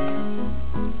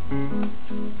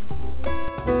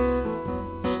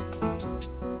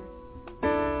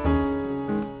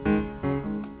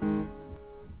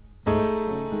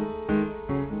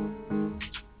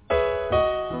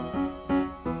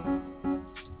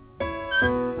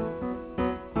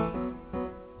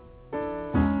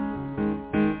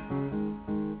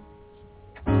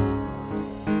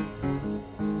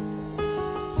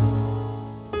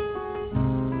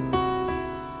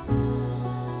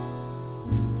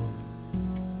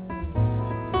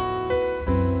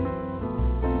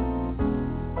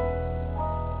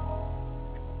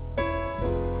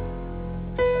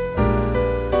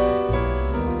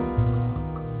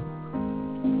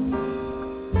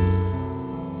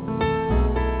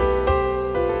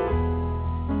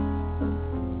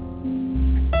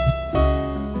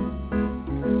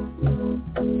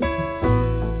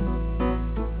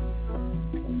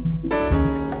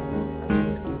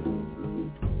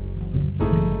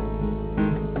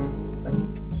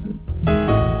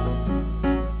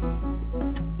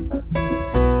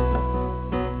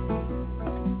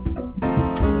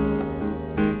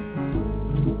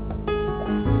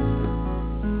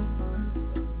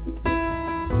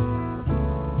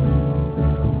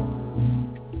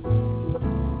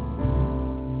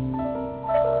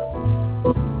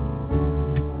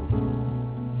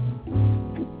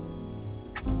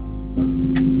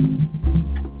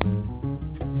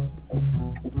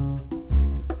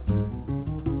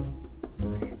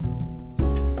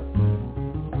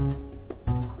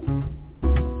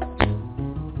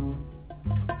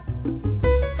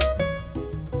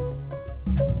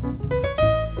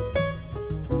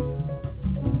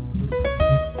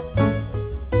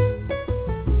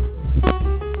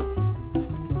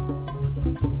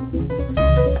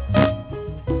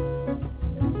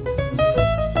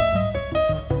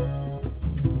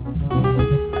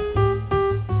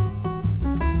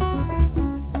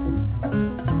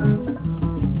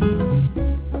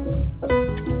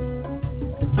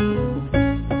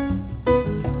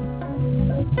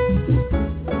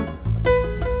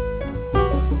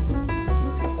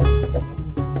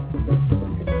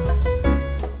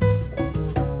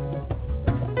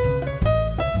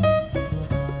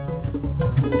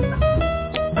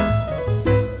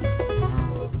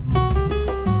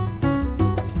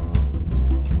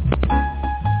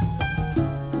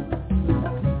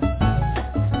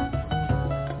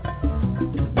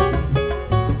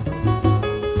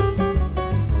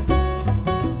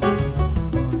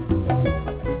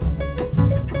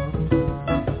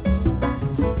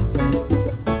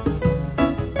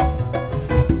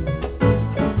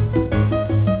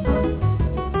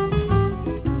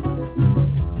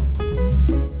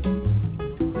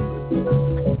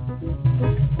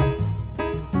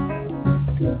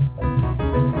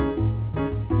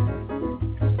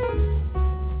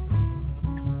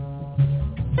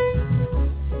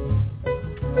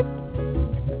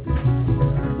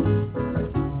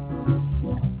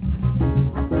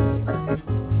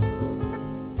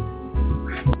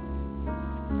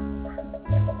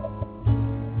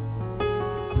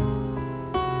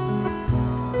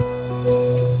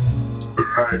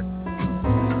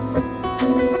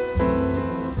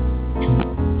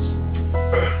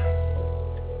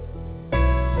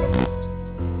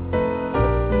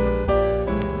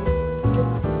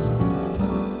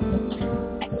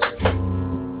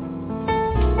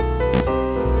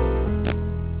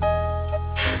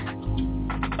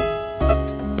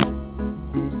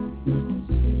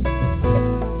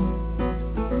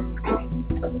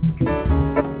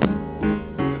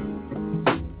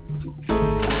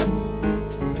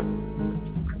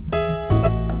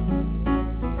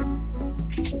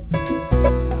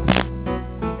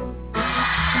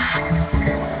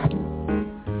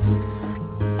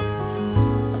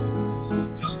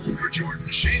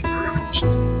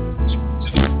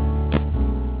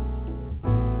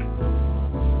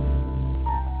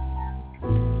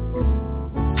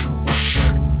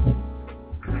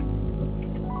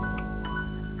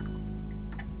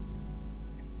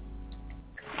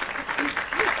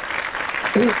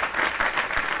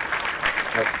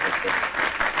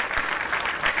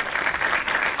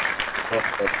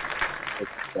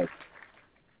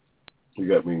 You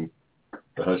got me,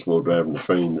 the Hushmo driving the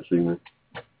train this evening.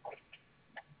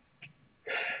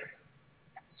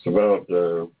 It's about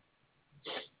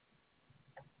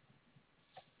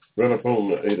Right up on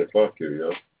the 8 o'clock here,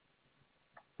 y'all.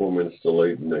 4 minutes till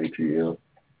 8 in ATL.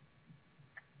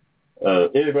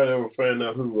 Anybody ever find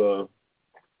out who,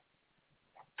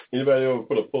 anybody ever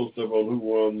put a post up on who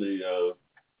won the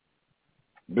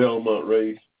Belmont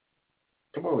race?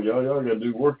 Come on, y'all. Y'all got to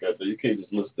do work out there. You can't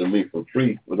just listen to me for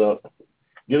free without...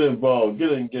 Get involved.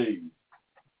 Get engaged.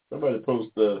 Somebody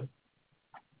post the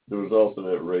results of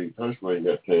that race. Hushmo ain't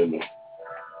got time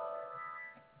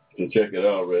to check it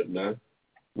out right now.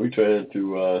 We're trying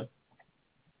to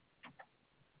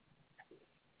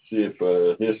see if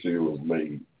history was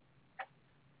made.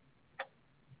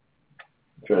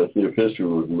 Trying to see if history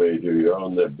was made here. You're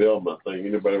on that Belmont thing.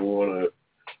 Anybody won a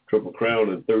Triple Crown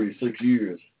in 36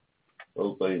 years?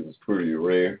 Those things is pretty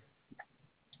rare.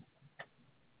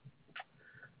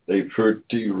 They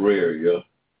pretty rare, yeah.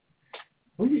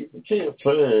 We can't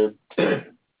find. You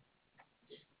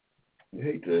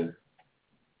hate to.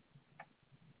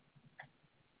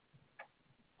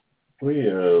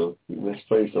 Let's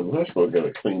play some. Hushmo got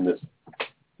to clean this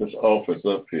office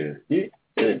up here. Do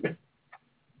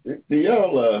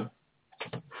y'all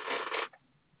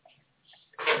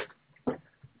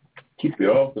keep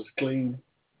your office clean?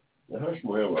 The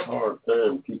Hushmo have a hard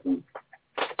time keeping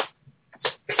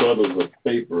clutters of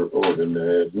paper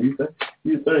organized. You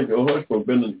think Hushmo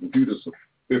been in computers for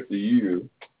 50 years?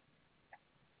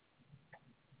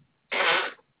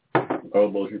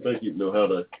 Almost, you think you know how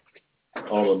to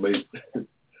automate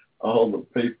all the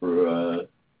paper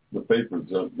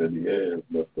junk that he has,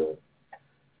 but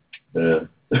that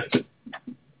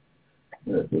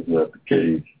is not the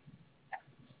case.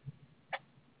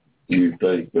 You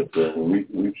think, but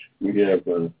we have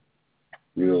a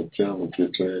real challenge here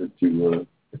trying to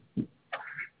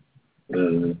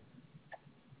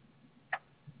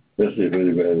let's see if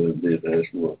anybody did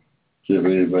Hushmo. See if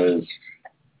anybody's.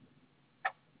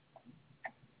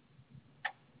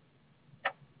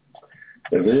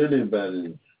 If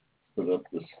anybody's put up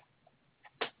this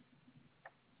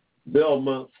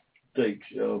Belmont Stakes,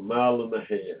 mile and a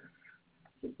half,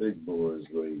 the big boys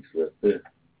race right there.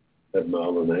 That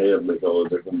mile and a half make all the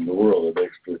difference in the world. An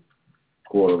extra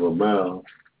quarter of a mile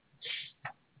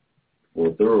for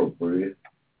a thoroughbred.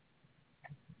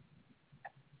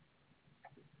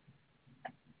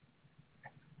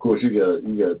 Of course, you got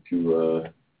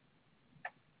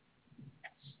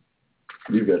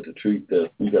to treat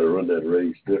that. You got to run that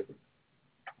race different.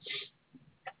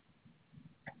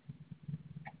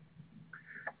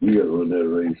 You got to run that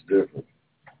race different.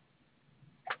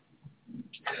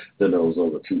 Then I was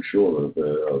on the too short of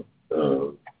the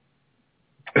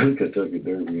Kentucky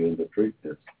Derby and the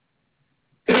Preakness.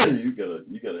 You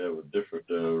gotta have a different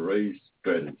race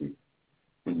strategy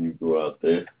when you go out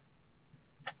there.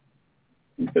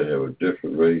 You gotta have a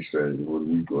different race strategy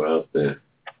when you go out there.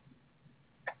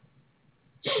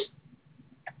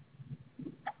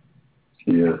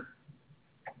 Yeah.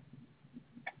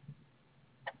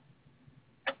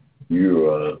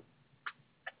 You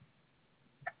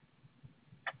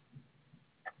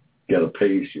gotta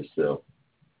pace yourself.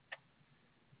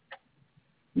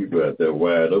 You go out there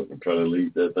wide open trying to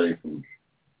lead that thing from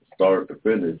start to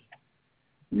finish.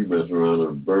 You mess around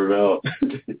and burn out.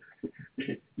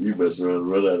 You mess around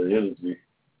and run out of energy.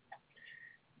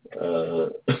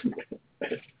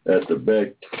 At the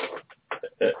back,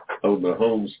 on the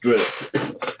home stretch,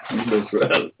 you mess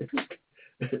around.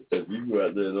 If you go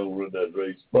out there and don't run that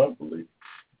race properly,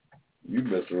 you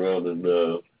mess around and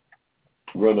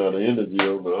run out of energy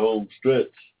on the home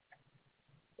stretch.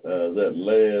 That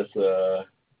last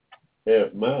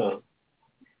half mile,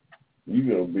 you're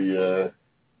going to be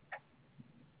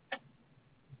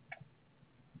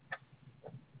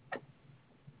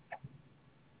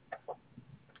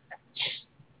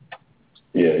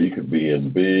you could be in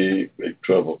big, big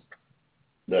trouble.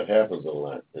 That happens a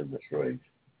lot in this race.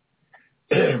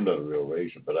 I'm not a real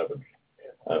racer, but I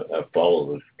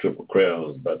follow the Triple Crown.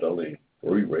 It's about the only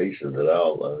 3 races that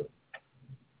I'll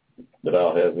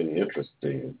have any interest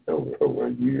in over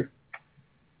a year.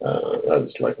 I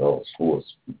just like all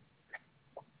sports.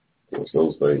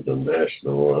 Those things are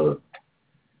national.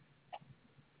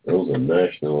 Those are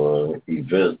national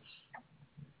events.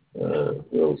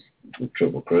 Those the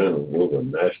Triple Crown. Those are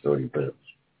national events.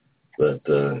 But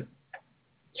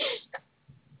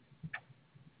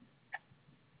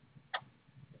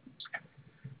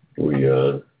we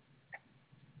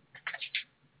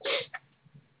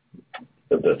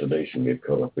that the nation get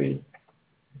caught up in.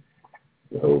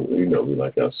 We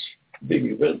like us big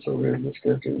events over here in this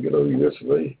country. We get over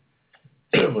yesterday,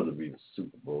 whether it be the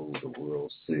Super Bowl, the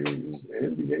World Series, the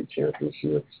NBA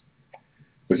championships,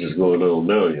 which is going on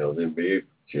now. The NBA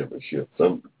championship.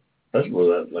 That's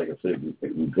what, like I said,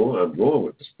 I'm going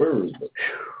with the Spurs, but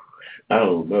I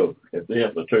don't know. If they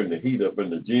have to turn the heat up in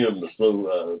the gym to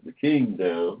slow the King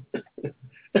down,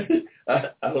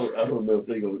 I don't know if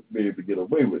they're going to be able to get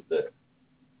away with that.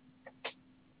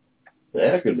 The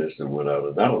air conditioning went out,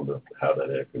 and I don't know how that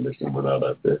air conditioning went out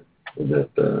there in that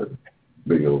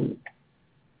big old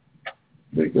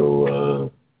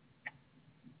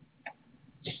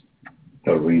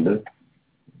arena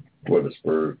where the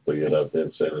Spurs play it out there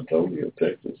in San Antonio,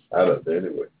 Texas. Out there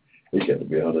anyway. It got to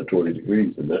be 120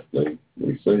 degrees in that place,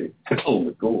 we say, on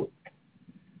the court.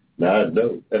 Now, I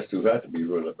know that's too hot to be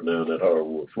running up and down that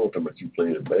hardwood floor talking about you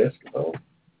playing basketball.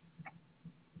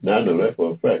 Now, I know that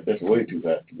for a fact. That's way too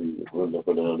hot to be running up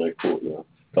and down that court,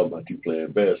 talking about you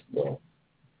playing basketball.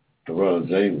 LeBron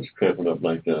James was cramping up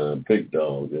like a big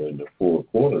dog there in the fourth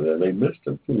quarter there. They missed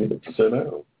him, too. He had to sit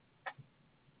down.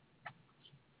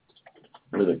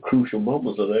 In the crucial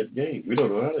moments of that game. We don't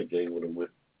know how that game would have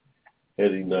went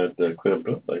had he not cramped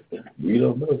up like that. We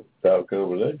don't know the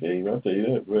outcome of that game. I'll tell you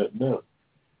that right now.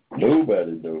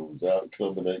 Nobody knows the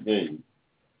outcome of that game.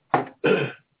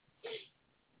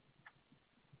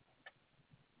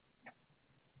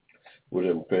 With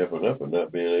him cramping up and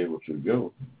not being able to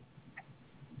go.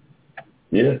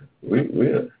 Yeah, we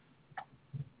are.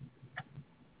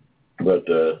 But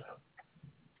the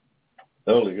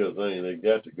only good thing, they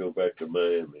got to go back to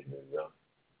Miami, y'all.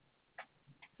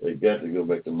 They got to go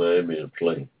back to Miami and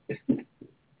play.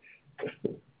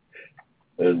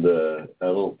 And I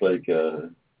don't think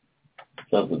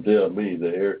something tells me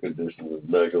the air conditioning is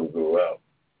not going to go out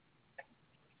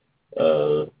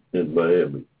in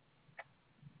Miami.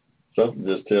 Something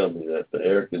just tells me that the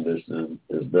air conditioning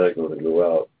is not going to go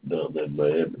out down in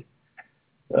Miami.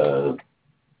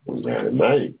 It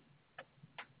might.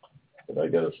 But I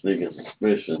got a sneaking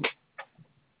suspicion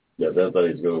that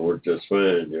thing's going to work just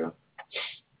fine, y'all.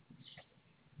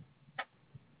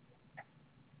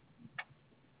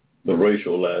 The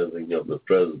racializing of the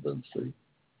presidency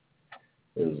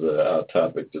is our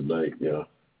topic tonight, y'all,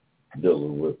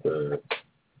 dealing with the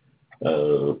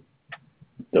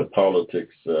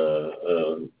politics that's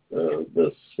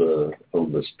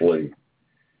on display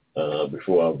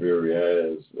before our very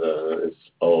eyes.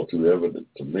 It's all too evident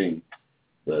to me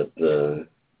that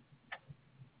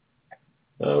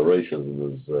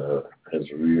racism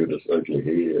has reared its ugly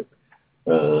head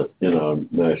in our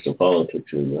national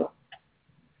politics, y'all.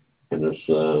 And it's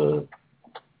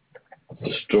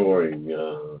destroying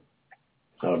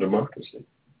our democracy.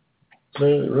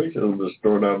 Racism is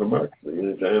destroying our democracy.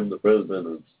 Anytime the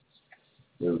president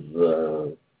is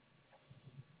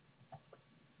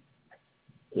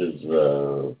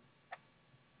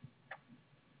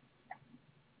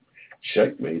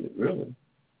checkmated, really,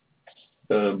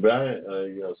 by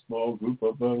a small group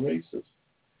of racists.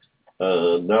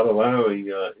 Not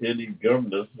allowing any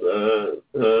governance,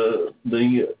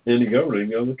 any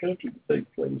governing of the country to take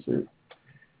place here.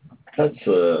 That's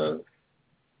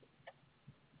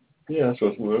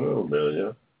what's going on now,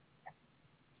 yeah.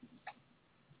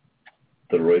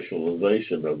 The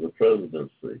racialization of the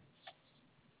presidency.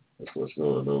 That's what's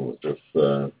going on with this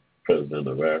president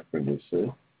of Africa, you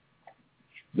see.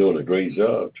 Doing a great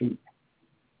job, too.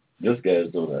 This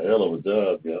guy's doing a hell of a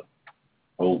job, yeah,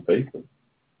 on paper.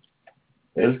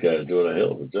 This guy's doing a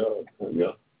hell of a job,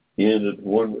 y'all. He ended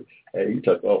he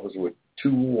took office with 2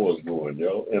 wars going,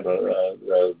 y'all, and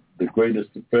the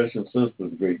greatest depression since the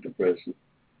Great Depression,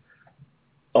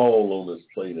 all on his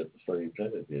plate at the same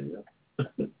time,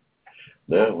 y'all.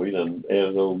 Now we done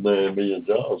added on 9 million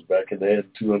jobs back and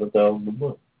added 200,000 a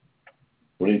month.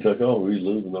 When he took over, we was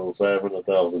losing over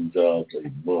 500,000 jobs a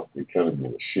month. The economy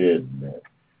was shedding that.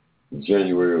 In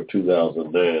January of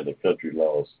 2009, the country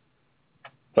lost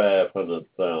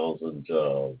 500,000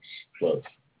 jobs plus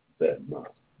that month,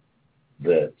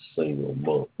 that single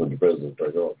month when the president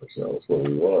took office. That's where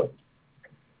we were.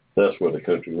 That's where the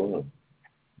country was.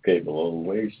 Came a long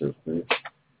way since then.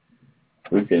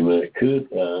 We came in. It could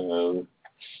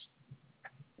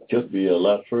be a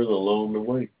lot further along the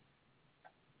way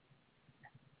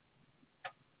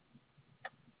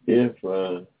if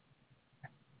the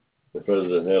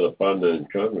president had a partner in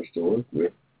Congress to work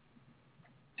with,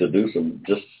 to do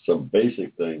some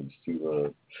basic things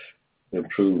to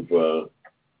improve the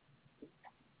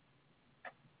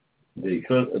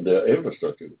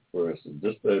infrastructure, for instance.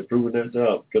 Just improving that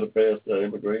job. Could have passed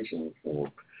immigration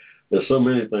reform. There's so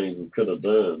many things we could have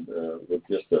done with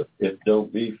just if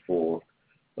don't be for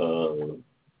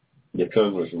the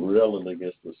Congress railing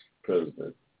against this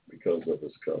president because of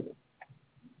his color.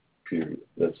 Period.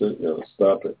 That's it.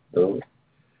 Stop it. Don't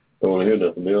want to hear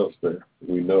nothing else. But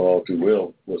we know all too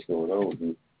well what's going on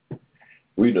here.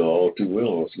 we know all too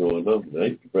well what's going on. It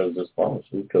ain't the president's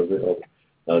policy because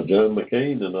John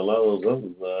McCain and a lot of those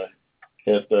others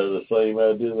had the same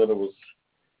idea that it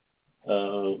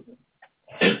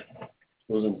was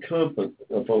incumbent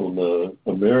upon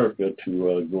America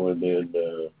to go in there and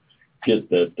get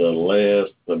that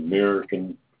last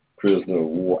American prisoner of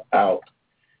war out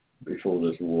before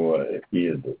this war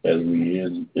ended. As we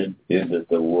ended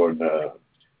the war in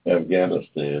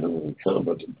Afghanistan, it was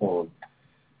incumbent upon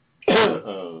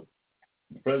the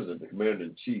president, the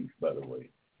commander-in-chief, by the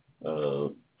way.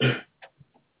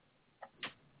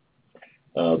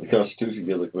 The Constitution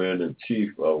gives the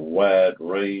commander-in-chief a wide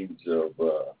range of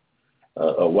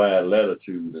a wide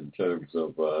latitude in terms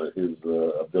of his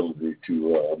ability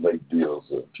to make deals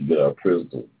to get our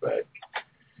prisoners back,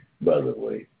 by the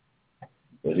way.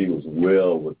 And he was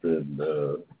well within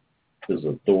his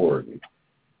authority.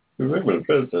 Remember, the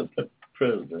president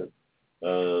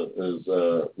is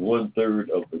 1/3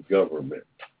 of the government.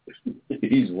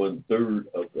 He's 1/3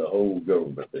 of the whole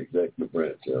government, the executive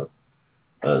branch. They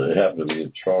happen to be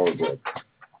in charge of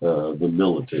the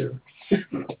military.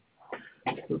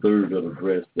 The third of the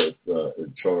branch that's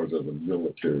in charge of the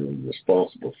military and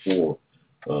responsible for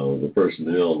the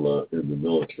personnel in the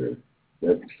military.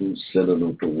 That's who's sending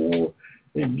them to war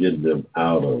and getting them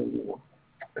out of war.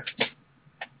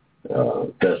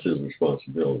 That's his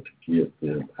responsibility, to get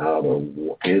them out of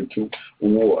war, into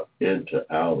war, into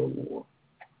out of war.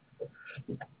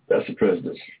 That's the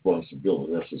president's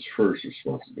responsibility. That's his first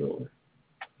responsibility.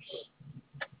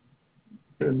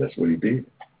 And that's what he did.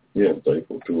 Yeah, I'm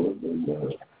thankful to him.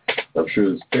 And I'm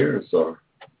sure his parents are.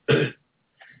 The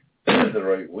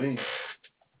right wing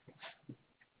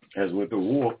has went to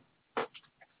war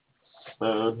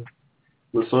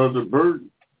with Sergeant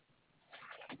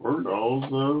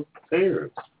Berdahl's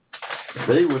parents.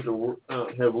 They went to war,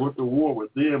 have went to war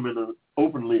with them and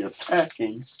openly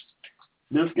attacking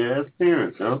this guy's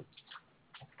parents,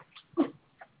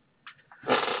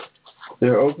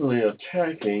 They're openly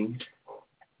attacking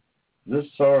this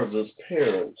sergeant's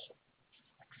parents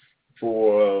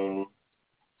for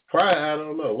I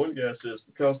don't know. One guy says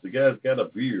because the guy's got a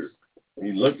beard.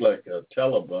 He looked like a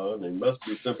Taliban. He must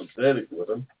be sympathetic with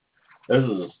him. This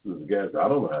is the guy. I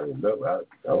don't know how you know. I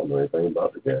don't know anything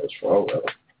about the guy's wrong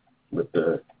with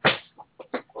him.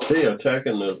 But they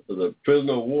attacking the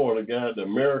prisoner of war, the guy the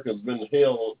Americans been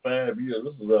held on 5 years.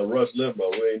 This is Rush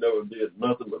Limbaugh, who ain't never did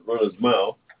nothing but run his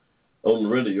mouth on the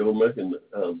radio, making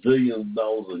zillions of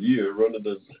dollars a year running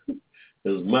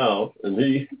his mouth, and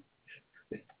he.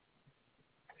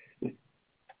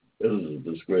 This is a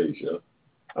disgrace,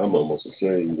 I'm almost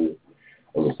ashamed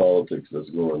of the politics that's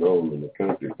going on in the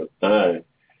country, but I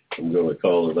am going to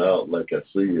call it out like I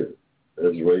see it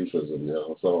as racism,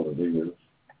 That's all it is.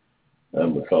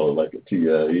 I'm going to call it like a TI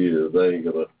is. I ain't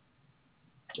going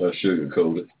to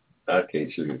sugarcoat it. I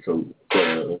can't sugarcoat it.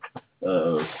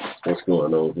 What's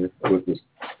going on here with this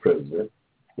president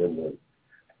and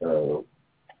the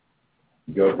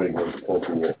governing of the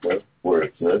country where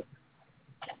it's at.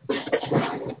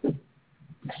 It's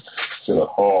in a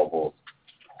horrible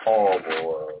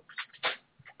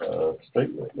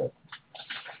statement now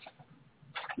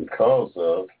because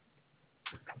of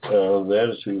the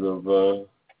attitude of a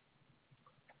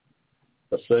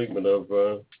segment of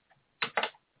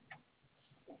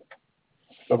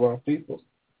our people.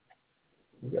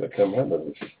 We got to come out of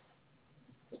this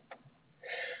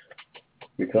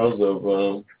because of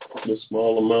the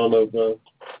small amount of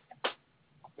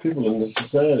people in the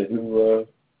society who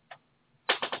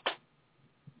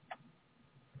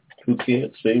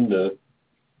can't seem to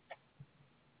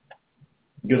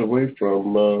get away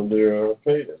from their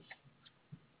failures.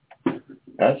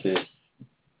 I see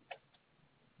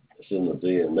it's in the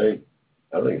DNA.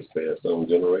 I think it's passed on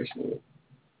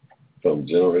from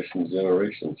generation to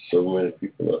generation. So many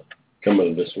people are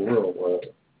coming to this world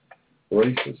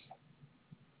racist.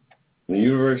 The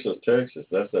University of Texas,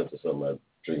 that's not just something I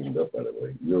dreamed up, by the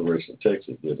way. University of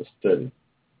Texas did a study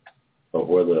of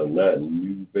whether or not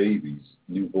newborn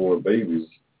babies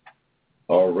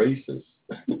are racist.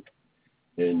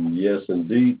 And yes,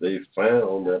 indeed, they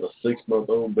found that a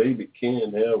 6-month-old baby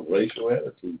can have racial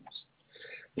attitudes.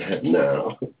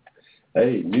 Now,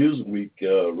 hey, Newsweek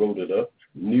wrote it up.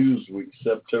 Newsweek,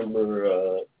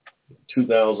 September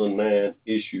 2009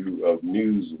 issue of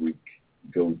Newsweek.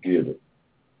 Go get it.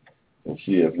 And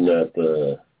see if not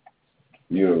the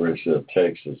University of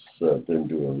Texas been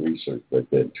doing research like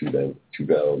that in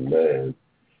 2009,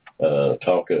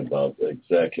 talking about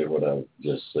exactly what I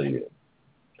just said.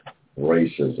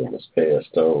 Racism is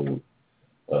passed on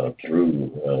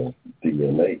through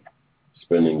DNA,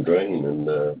 spinning grain in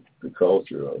the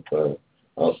culture of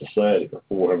our society for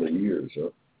 400 years,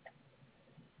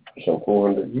 some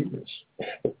 400 years.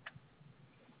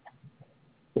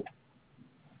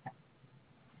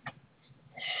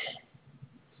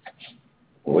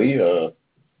 We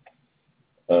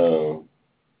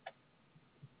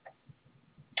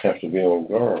have to be on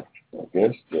guard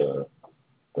against the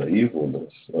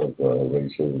evilness of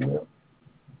racism now.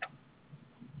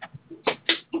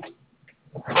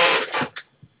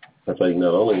 I think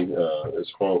not only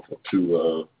it's harmful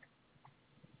to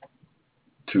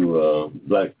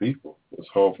black people, it's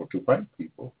harmful to white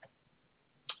people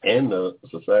and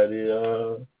society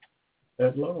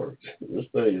at large. This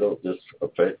thing don't just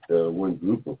affect one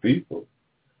group of people.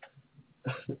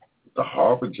 The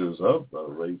harbingers of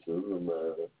racism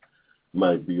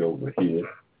might be over here,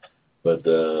 but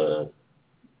the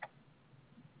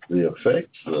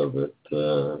effects of it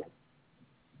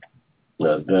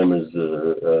damages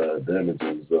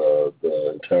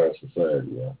the entire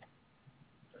society.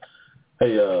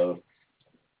 Hey,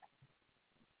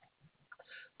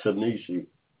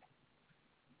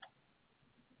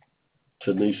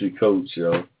 Tanisi Coates,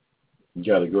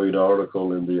 got a great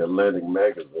article in the Atlantic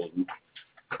magazine.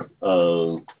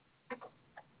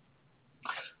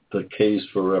 The Case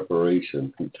for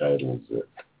Reparation, he titles it.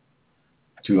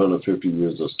 250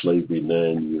 years of slavery,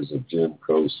 9 years of Jim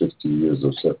Crow, 60 years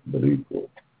of separate but equal,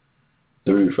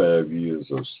 35 years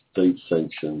of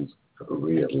state-sanctioned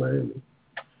realignment.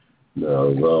 Now,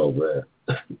 it's all that.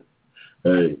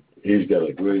 Hey, he's got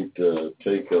a great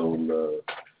take on,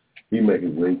 he makes a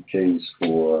great case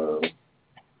for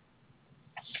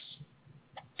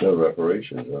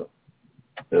reparations,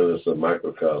 And it's a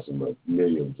microcosm of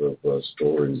millions of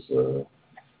stories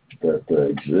that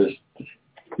exist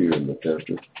here in the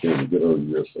country, in the good old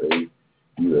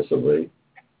US of A,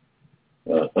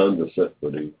 under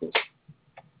separate equals,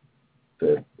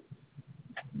 that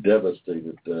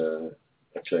devastated a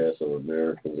class of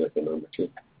Americans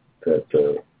economically, that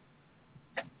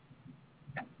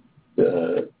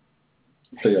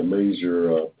play a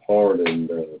major part in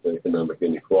the economic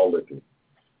inequality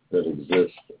that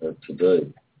exists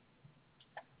today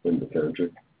in the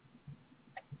country.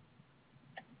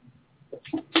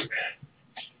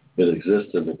 It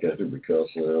exists in the country because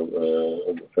of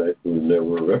the fact we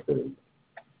never reparated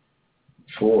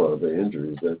for the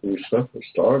injuries that we suffered,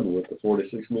 starting with the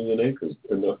 46 million acres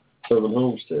in the Southern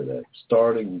Homestead Act,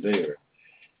 starting there.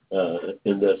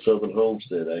 In that Southern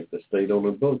Homestead Act that stayed on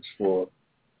the books for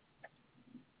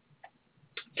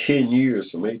 10 years,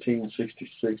 from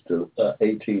 1866 to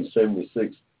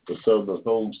 1876, the Southern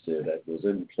Homestead Act was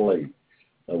in play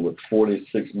with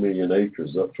 46 million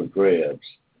acres up for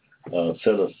grabs,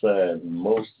 set aside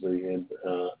mostly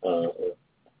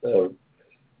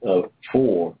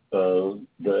for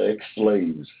the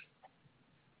ex-slaves.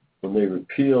 When they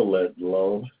repealed that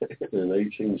law in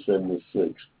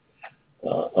 1876,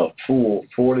 a full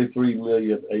 43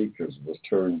 million acres was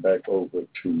turned back over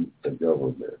to the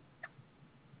government.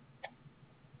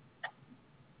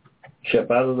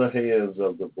 Kept out of the hands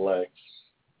of the blacks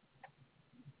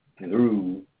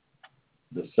through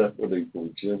the separate equal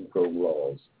Jim Crow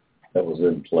laws that was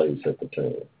in place at the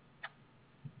time.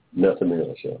 Nothing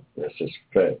else, That's just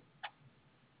fact.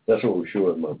 That's what we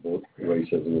show in my book,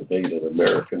 Racism and Hate, an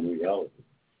American Reality.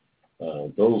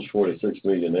 Those 46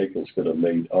 million acres could have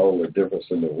made all the difference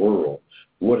in the world,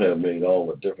 would have made all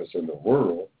the difference in the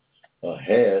world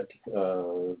had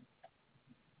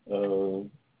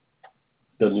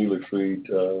the newly freed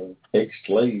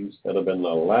ex-slaves that have been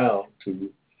allowed to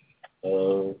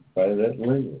buy that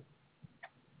land,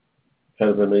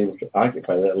 have been able to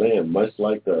occupy that land, much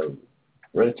like the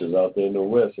ranchers out there in the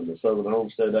West in the Southern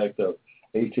Homestead Act of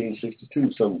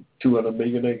 1862. Some 200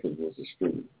 million acres was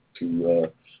distributed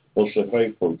to most of the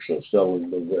white folks selling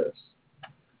the West.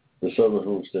 The Southern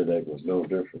Homestead Act was no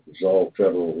different. It was all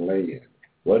federal land.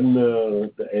 Wasn't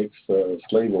the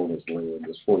ex-slave owners' land,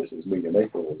 this 46 million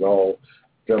acres, was all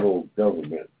federal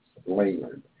government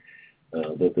land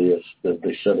that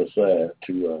they set aside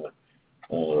to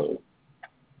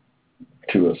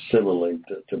assimilate,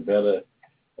 to better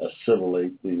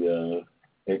assimilate the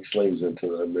ex-slaves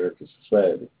into American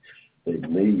society. They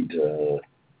need,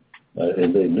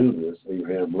 and they knew this.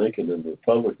 Abraham Lincoln and the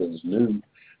Republicans knew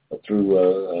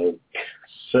through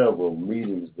several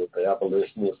meetings with the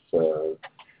abolitionists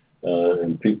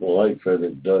and people like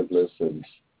Frederick Douglass and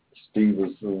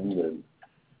Stevenson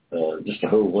and just a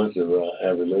whole bunch of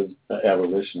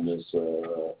abolitionists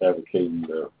advocating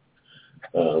the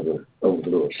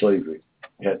overthrow of slavery,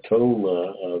 had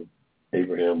told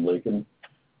Abraham Lincoln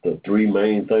the three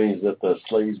main things that the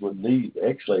slaves would need, the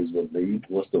ex-slaves would need,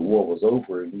 once the war was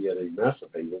over and he had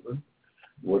emancipated them,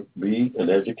 would be an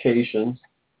education,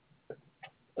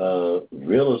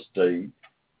 real estate,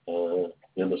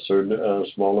 and a certain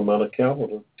small amount of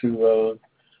capital to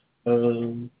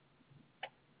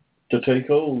take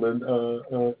hold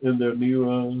in their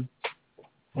new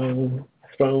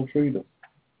found freedom.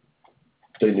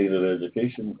 They needed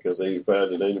education because 85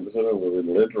 to 90% of them were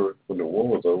illiterate when the war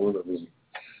was over. It was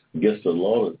against the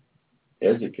law to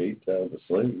educate the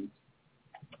slaves.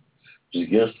 It was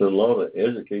against the law to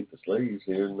educate the slaves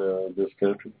here in this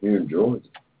country, here in Georgia.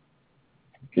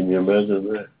 Can you imagine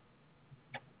that?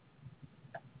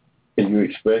 Can you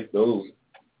expect those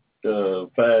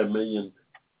 5 million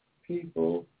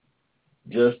people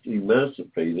just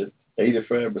emancipated,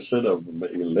 85% of them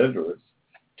illiterate,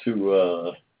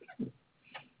 to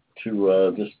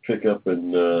just pick up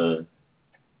and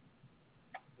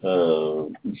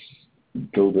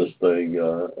go this thing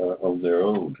on their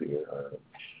own here,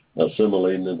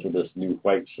 assimilating into this new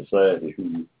white society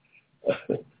who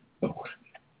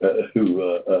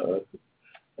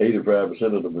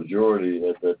 85% of the majority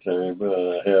at that time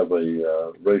have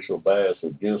a racial bias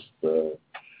against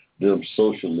them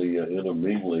socially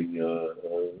intermingling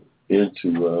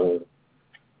into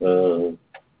a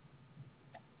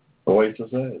white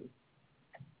society.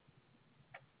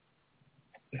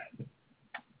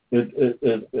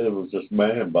 It was just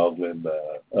mind-boggling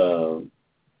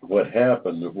what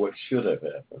happened and what should have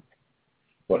happened.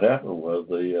 What happened was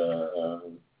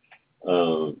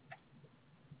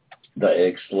the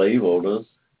ex-slave owners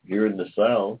here in the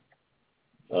South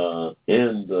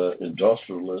and the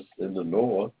industrialists in the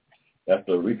North,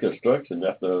 after Reconstruction,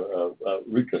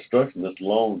 this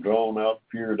long drawn-out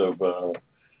period of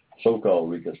so-called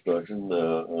Reconstruction,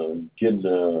 getting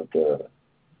the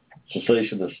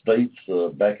cessation of states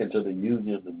back into the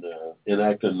Union and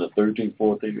enacting the 13th,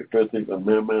 14th, 15th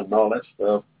Amendment and all that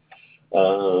stuff,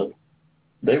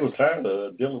 they was tired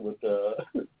of dealing with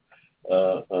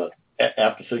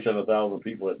after 600,000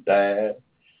 people had died.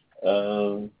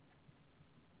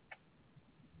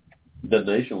 The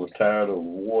nation was tired of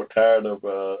war, tired of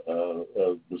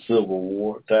the Civil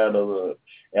War, tired of the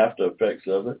after effects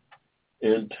of it,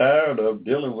 and tired of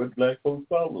dealing with black folks'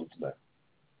 problems now.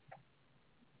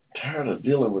 Tired of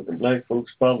dealing with the black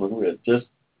folks' problems who had just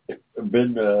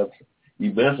been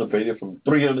emancipated from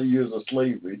 300 years of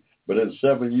slavery, but in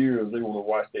 7 years they want to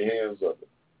wash their hands of it.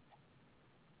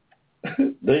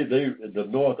 The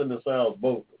North and the South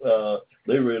both,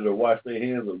 they ready to wash their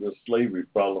hands of this slavery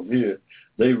problem here.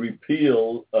 They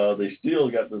repeal, they still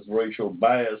got this racial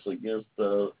bias against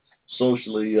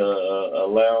socially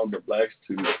allowing the blacks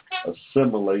to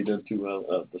assimilate into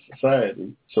the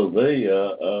society. So they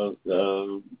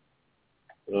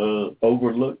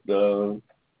overlooked the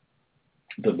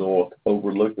North,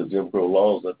 overlooked the Jim Crow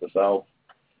laws that the South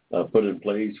put in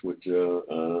place, which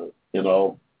in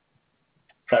all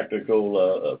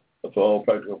practical, for all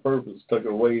practical purposes, took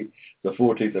away the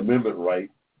 14th Amendment right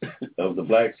of the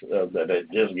blacks that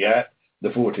had just got the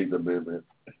 14th Amendment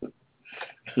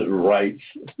rights,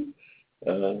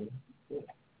 and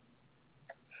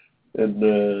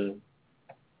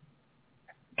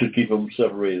to keep them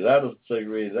segregated out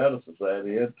of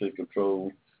society and to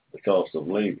control the cost of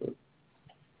labor.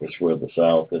 It's where the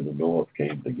South and the North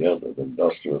came together, the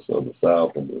industrialists of the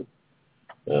South and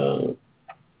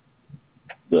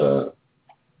the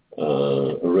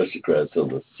aristocrats of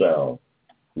the South,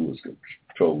 who was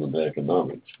controlling the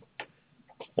economics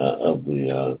of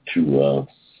the two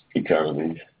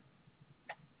economies.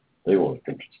 They want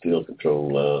to still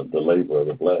control the labor of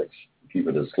the blacks, keep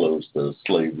it as close to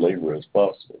slave labor as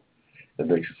possible. And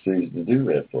they succeeded to do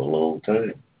that for a long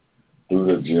time through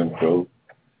the Jim Crow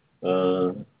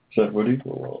separate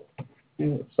equal law.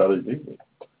 Yeah, that's how they do it.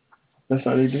 That's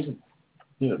how they do it.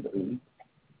 Yeah, baby.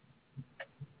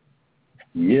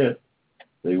 Yet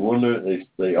they wonder,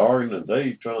 they are in the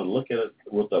day trying to look at it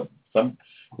with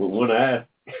one eye,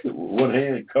 one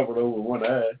hand covered over one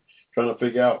eye, trying to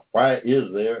figure out why it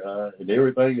is there, and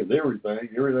everything is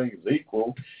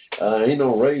equal. Ain't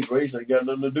no race ain't got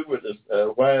nothing to do with this.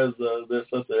 Why is there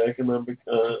such an economic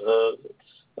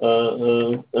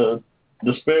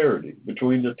disparity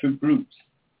between the two groups?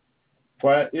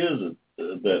 Why is it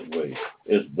that way?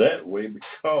 It's that way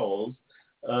because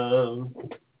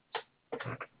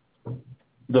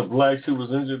the blacks who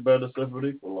was injured by the separate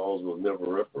equal laws was never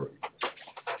reparated,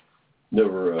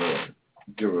 never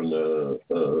given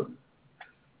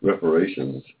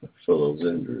reparations for those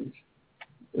injuries.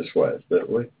 That's why it's that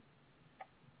way.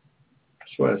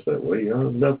 That's why it's that way.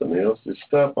 Nothing else. Just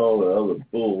stop all the other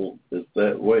bull. It's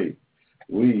that way.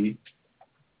 We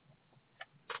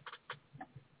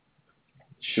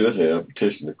should have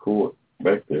petitioned the court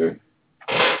back there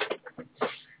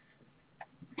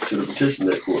should have petitioned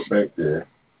that court back there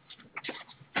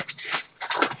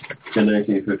in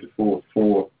 1954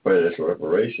 for financial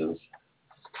reparations.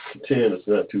 10, it's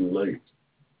not too late.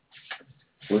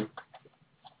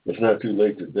 It's not too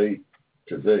late today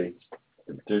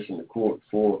to petition the court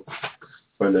for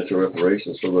financial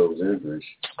reparations for those injuries.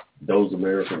 Those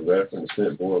Americans African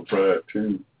descent born prior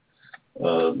to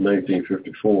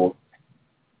 1954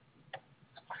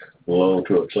 belong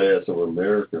to a class of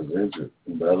Americans injured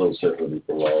by those separate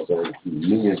equal laws,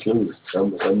 me included.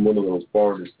 I'm one of those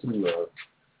parties too.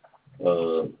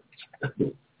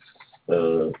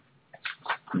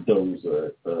 Those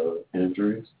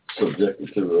injuries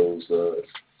subjected to those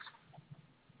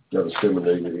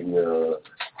discriminating,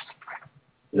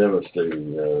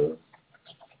 devastating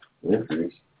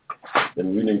injuries,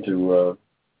 and we need to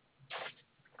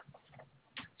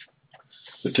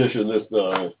petition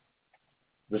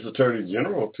this Attorney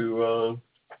General to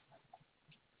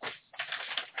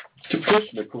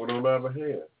petition the court on our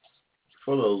behalf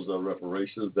for those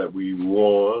reparations that we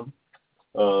won.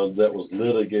 That was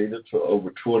litigated for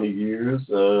over 20 years,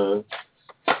 and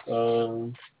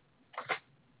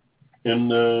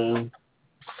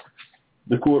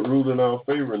the court ruled in our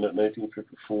favor in that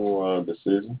 1954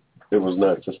 decision. It was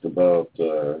not just about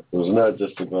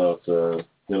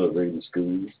innovating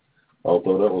schools,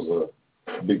 although that was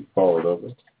a big part of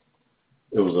it.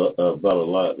 It was about a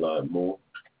lot more.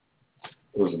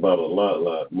 It was about a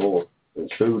lot more,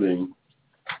 including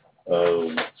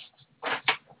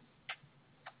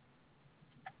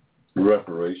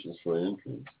reparations for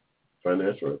injuries,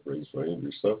 financial reparations for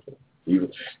injuries suffered.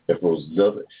 Even if it was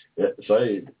nothing, let's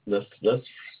say,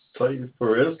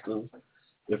 for instance,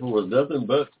 if it was nothing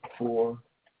but for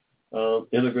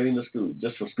integrating the school,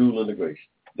 just for school integration,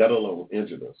 that alone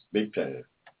injured us big time.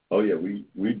 Oh yeah, we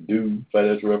do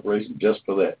financial reparations just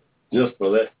for that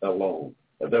alone.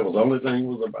 That was the only thing it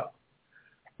was about.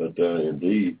 But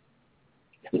indeed,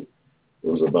 it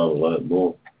was about a lot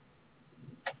more.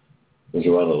 It was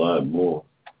about a lot more.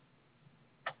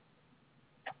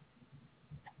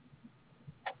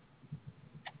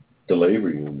 The labor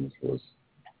unions was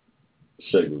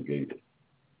segregated.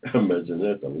 Imagine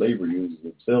that. The labor unions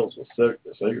themselves were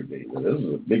segregated. This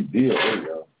is a big deal,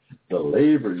 y'all. The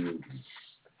labor unions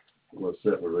were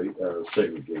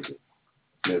segregated.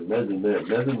 Now, imagine that.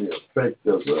 Imagine the effect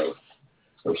of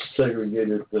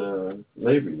segregated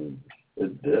labor unions.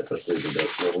 It devastated us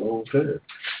for a long time.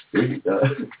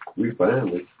 We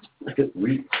finally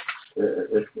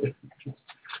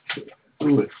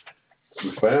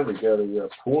got a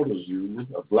porters union,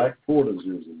 a black porters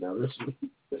union. Now this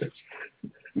is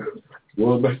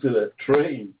going back to that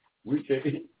train. We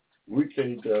can't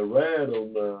ride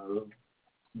on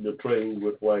the train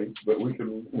with whites, but we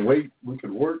can wait. We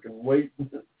can work and wait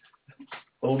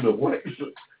on the whites.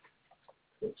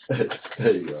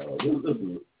 Hey, y'all,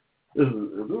 this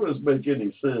doesn't make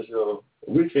any sense, y'all.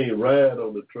 We can't ride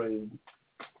on the train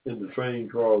in the train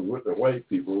cars with the white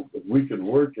people, but we can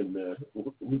work in there.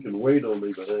 We can wait on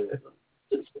them.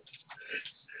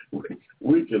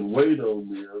 We can wait on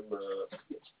them,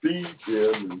 feed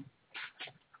them, and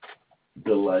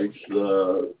the likes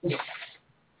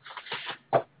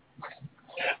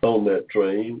on that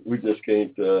train. We just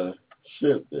can't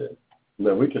sit there.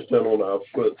 Now, we can stand on our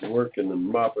foot working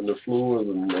and mopping the floors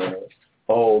and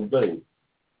all day.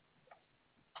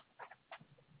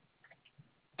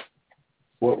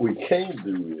 What we can't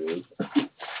do is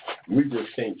we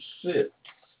just can't sit.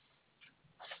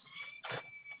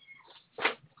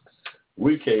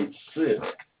 We can't sit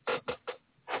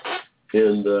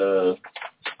and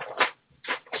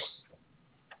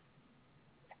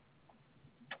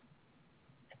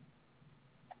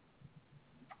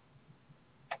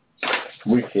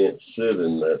we can't sit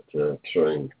in that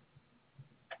train.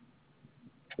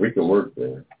 We can work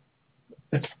there.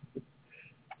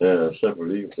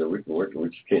 Separate Eagles said we can work, we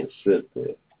just can't sit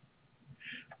there.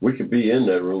 We could be in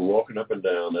that room walking up and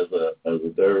down as a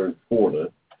darn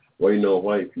porter, waiting on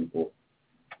white people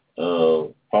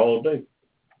all day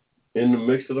in the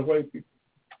mix of the white people.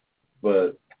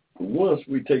 But once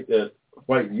we take that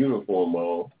white uniform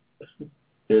off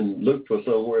and look for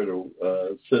somewhere to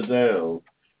sit down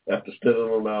after standing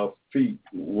on our feet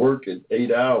working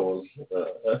 8 hours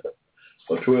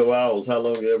or 12 hours, how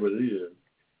long ever it is,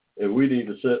 and we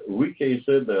can't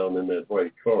sit down in that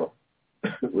white car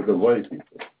with the white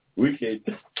people. We can't.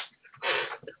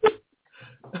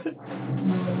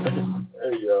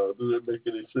 Hey, y'all, does that make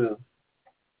any sense?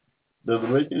 Does it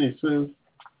make any sense?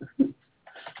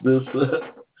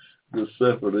 This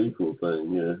separate equal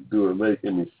thing, yeah. Do it make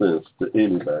any sense to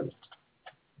anybody?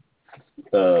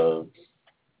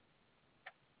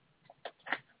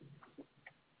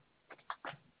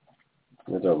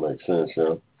 It don't make sense,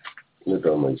 yeah. It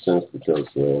don't make sense because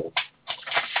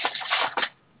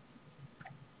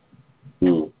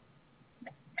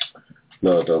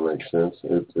no, it don't make sense.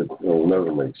 It'll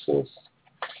never make sense.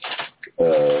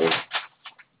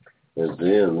 And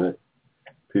then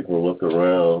people look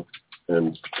around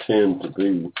and pretend to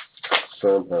be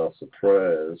somehow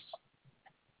surprised.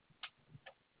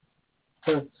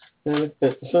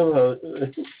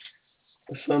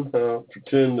 Somehow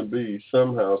pretend to be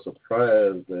somehow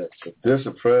surprised that they're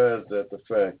surprised at the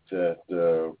fact that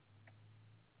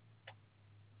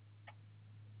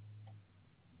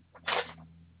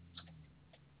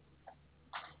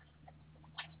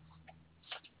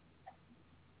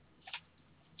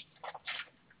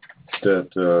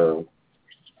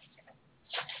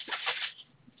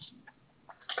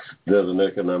there's an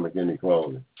economic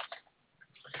inequality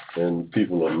and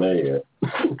people are mad.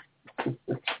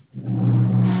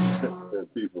 And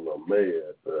people are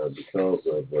mad because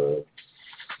of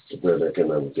that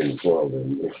economic inequality,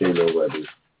 and can't nobody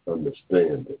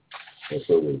understand it. And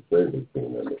so they say they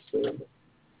can't understand it.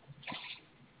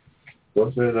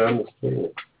 What's there to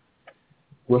understand?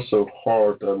 What's so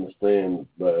hard to understand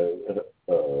by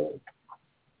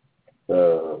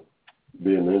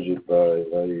being injured by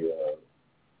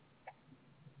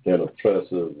an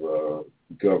oppressive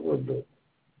government?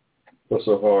 What's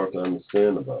so hard to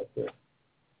understand about that?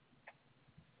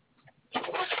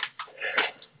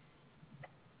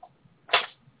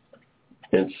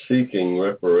 And seeking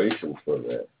reparations for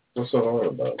that. What's so hard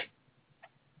about it?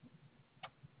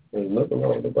 There's nothing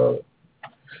hard about it.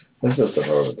 There's nothing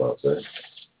hard about that.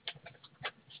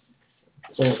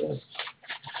 There's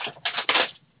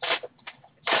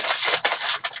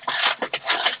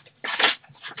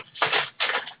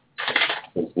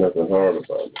nothing hard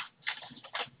about it.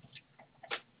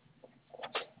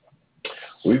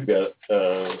 We've got,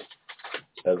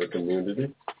 as a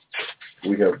community,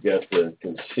 we have got to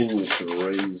continue to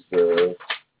raise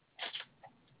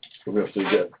we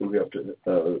have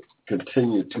to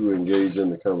continue to engage in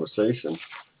the conversation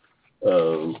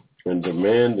and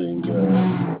demanding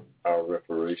our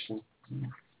reparation,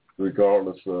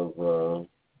 regardless of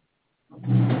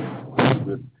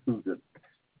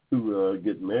who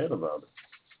get mad about it.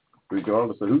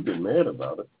 Regardless of who get mad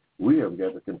about it, we have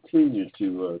got to continue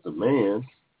to demand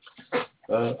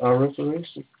our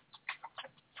reparation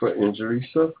for injury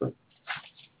suffered.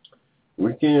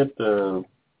 We can't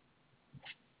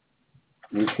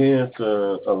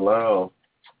allow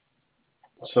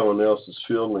someone else's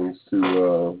feelings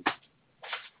to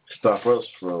stop us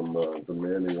from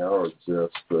demanding our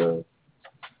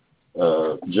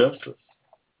justice.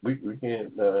 We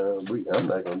can't. I'm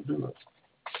not going to do it.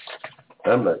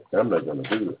 I'm not going to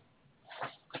do it.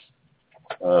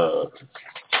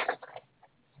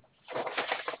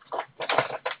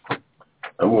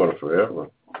 I'm going to forever.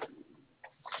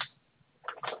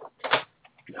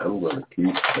 I'm going to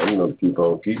keep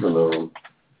on keeping on.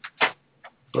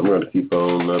 I'm going to keep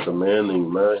on demanding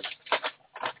my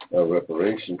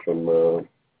reparation from the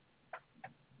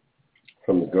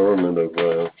government of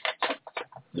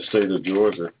the state of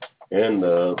Georgia and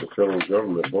the federal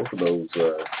government. Both of those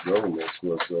governments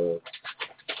was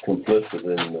complicit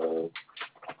in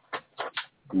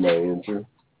my injury.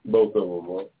 Both of them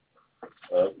were.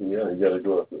 You got to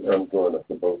go. I'm going up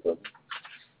to both of them.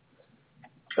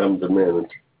 I'm demanding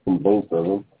from both of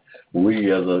them.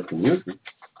 We as a community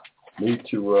need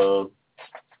to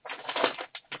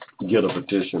get a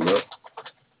petition up.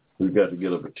 We've got to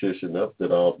get a petition up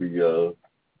that I'll be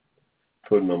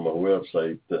putting on my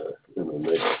website in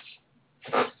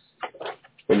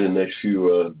the next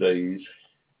few days.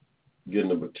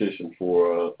 Getting a petition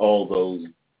for all those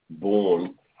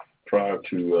born prior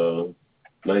to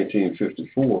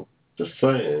 1954 to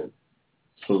sign,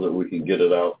 so that we can get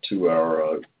it out to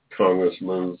our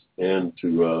congressmen and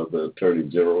to the attorney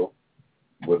general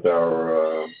with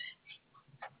our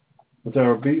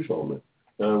beef on it.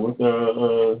 With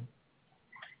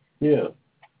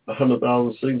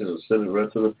 100,000 signatures, send it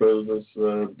right to the president's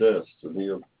desk, and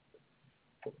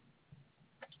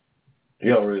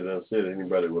he already done said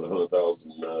anybody with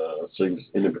 100,000 signatures,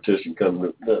 any petition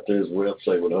coming to his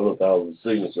website with 100,000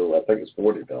 signatures, I think it's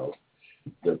 40,000,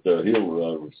 that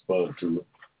he'll respond to it.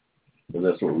 And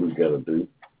that's what we've got to do.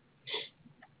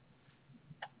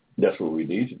 That's what we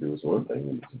need to do. Is one thing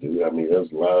we need to do. I mean,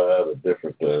 there's a lot of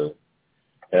different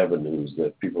avenues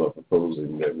that people are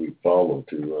proposing that we follow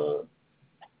to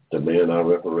demand our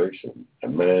reparation.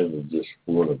 And mine is just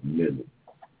one of many.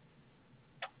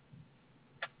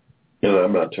 And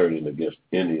I'm not turning against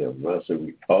any of them. I say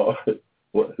we all,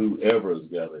 whoever's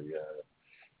got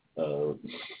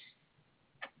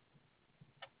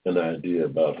an idea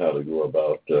about how to go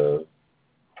about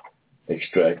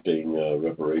extracting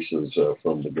reparations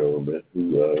from the government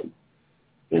who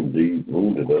indeed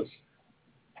wounded us.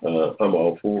 I'm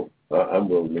all for it. I'm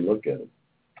willing to look at it.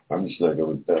 I'm just not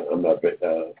going to, I'm not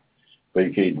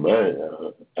vacating my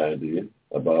idea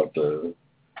about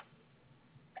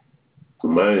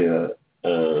my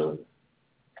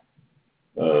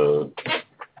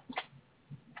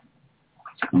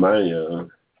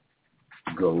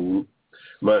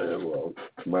goal,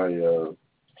 my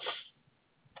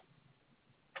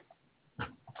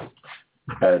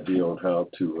idea on how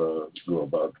to go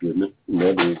about getting it, and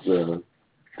that is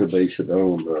to base it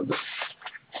on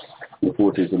the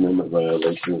 14th Amendment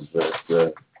violations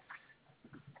that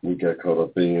we got caught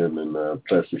up in and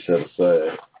Plessy set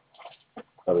aside.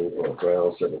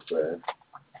 Brown set aside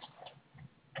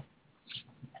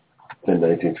in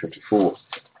 1954.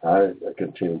 I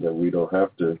contend that we don't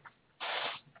have to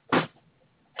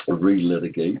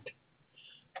relitigate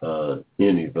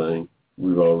anything.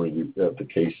 We've already got the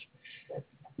case.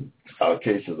 Our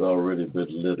case has already been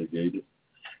litigated.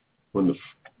 When the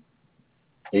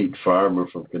 8 firemen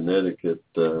from Connecticut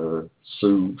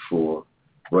sued for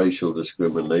racial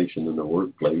discrimination in the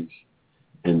workplace,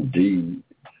 indeed,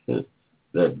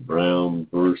 that Brown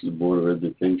versus Board of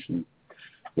Education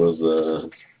was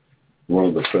one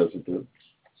of the precedents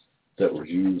that was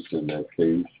used in that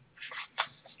case.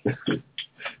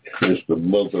 It's the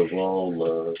mother of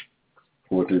all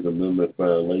 14th Amendment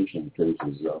violation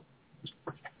cases.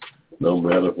 No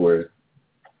matter where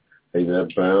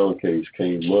that Brown case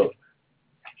came up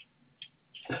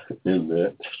in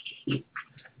that,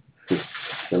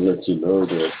 and let you know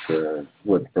that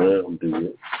what Brown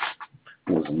did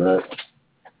was not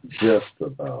just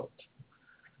about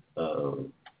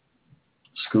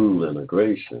school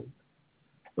integration,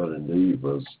 but indeed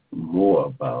was more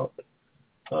about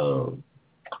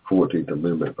 14th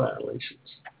Amendment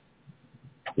violations.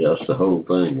 Yeah, that's the whole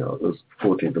thing. This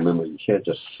 14th Amendment, you can't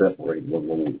just separate one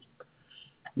little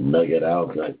nugget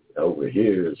out. Like, over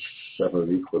here is separate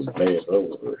equals bad.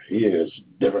 Over here is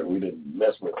different. We didn't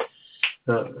mess with it.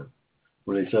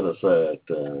 When they set aside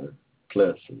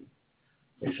Plessy,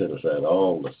 they set aside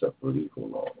all the separate equal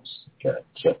laws. Got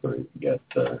set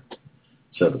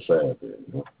aside there.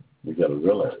 You know? We got to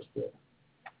realize that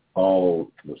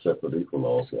all the separate equal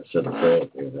laws got set aside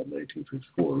there in that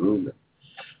 1954 ruling.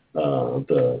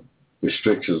 The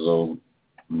restrictions on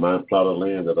my plot of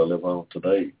land that I live on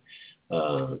today,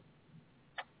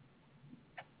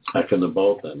 I couldn't have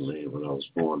bought that land when I was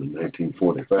born in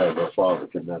 1945. My father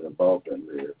could not have bought that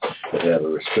land. It had a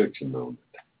restriction on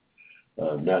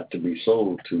it, not to be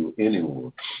sold to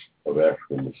anyone of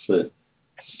African descent.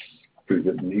 Pretty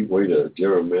good, neat way to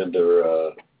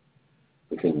gerrymander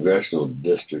the congressional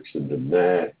districts and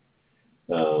deny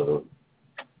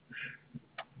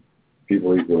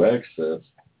people equal access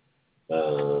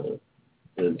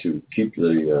and to keep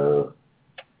the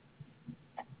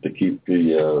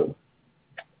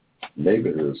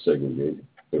neighborhood segregated.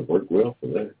 It worked well for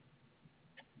that.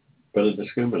 But it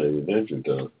discriminated and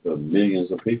injured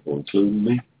millions of people, including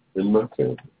me and my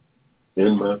family,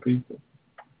 and my people.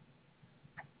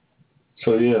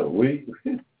 So yeah,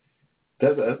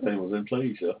 that thing was in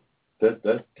place, yeah.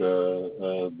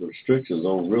 The restrictions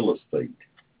on real estate.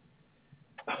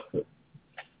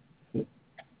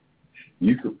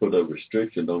 You could put a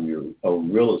restriction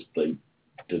on real estate,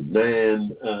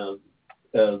 denying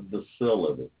the sale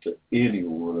of it to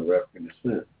anyone of African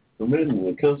descent. Imagine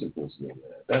the consequences of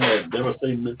that. That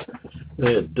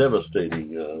had devastating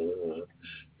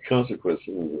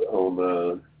consequences on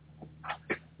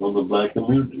the black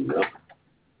community.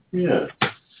 Yeah.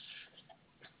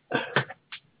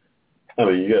 I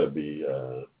mean, you got to be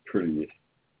pretty.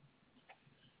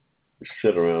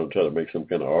 Sit around and try to make some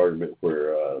kind of argument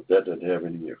where that doesn't have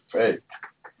any effect.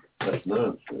 That's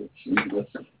nonsense.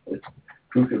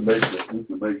 Who can make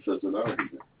such an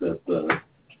argument that the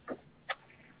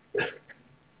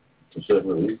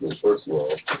separate equal? First of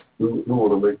all, who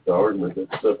want to make the argument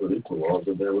that separate equal laws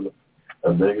are having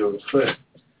a negative effect?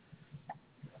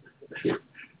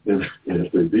 And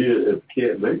if they did, if they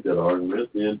can't make that argument,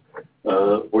 then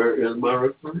where is my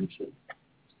reparation?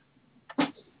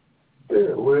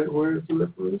 Yeah, where's the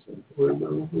reparation? Where's my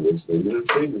reparation? They didn't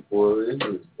pay me for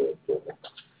injuries, but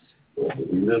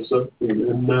you didn't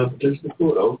petition the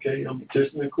court. Okay, I'm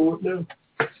petitioning the court now.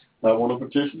 I want to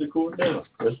petition the court now.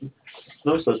 There's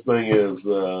no such thing as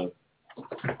a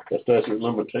statute of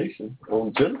limitation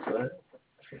on genocide.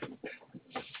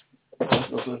 There's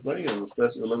no such thing as a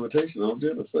statute of limitation on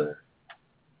genocide.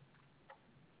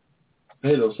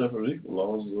 Hey, those separate equal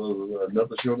laws were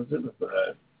nothing short of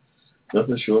genocide.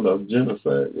 nothing short of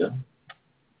genocide, yeah.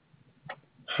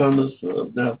 Hundreds,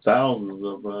 now thousands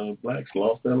of blacks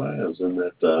lost their lives in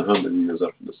that 100 years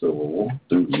after the Civil War,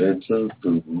 through lynchings,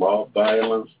 through mob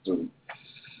violence, through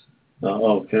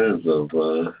all kinds of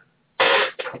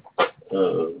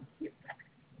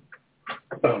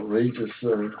outrageous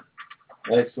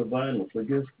acts of violence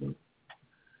against them.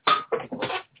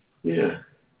 Yeah.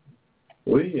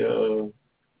 We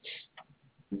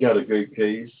got a great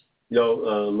case.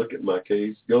 Y'all look at my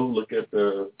case. Go look at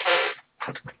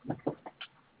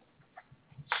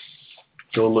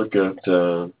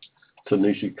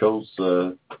Ta-Nehisi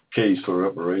Coates' case for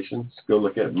reparations. Go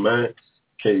look at my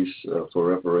case for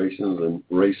reparations and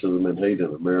racism and hate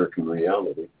in American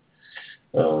reality.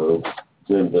 And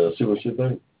see what you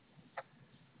think.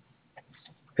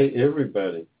 Hey,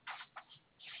 everybody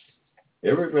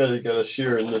got a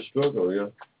share in this struggle, yeah.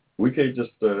 We can't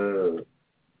just sit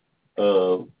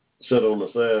on the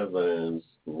sidelines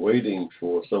waiting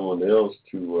for someone else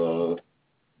to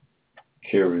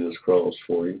carry this cross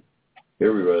for you.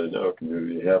 Everybody in our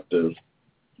community have to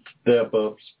step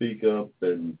up, speak up,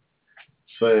 and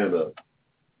sign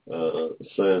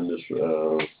this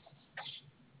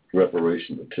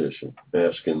reparation petition,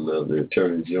 asking the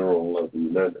Attorney General of the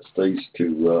United States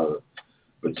to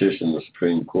petition the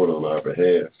Supreme Court on our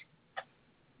behalf.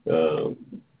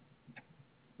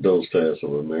 Those types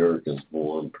of Americans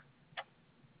born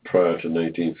prior to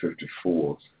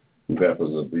 1954 who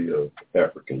happen to be of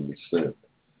African descent.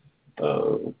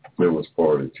 It was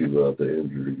party to the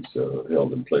injuries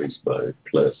held in place by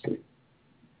Plessy.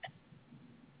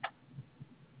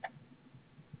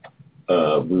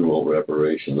 We want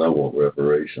reparations. I want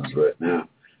reparations right now.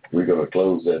 We're going to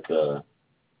close that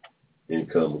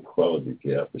income equality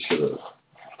gap. It should have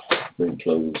been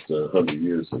closed 100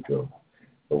 years ago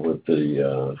with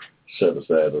the set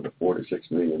aside of the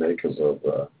 46 million acres of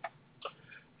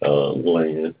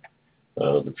land,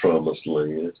 the promised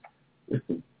land,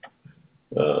 in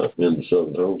the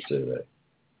Southern Homestead Act.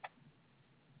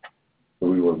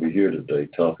 We want to be here today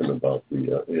talking about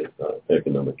the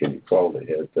economic inequality.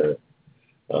 Had that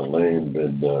land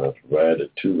been provided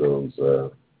to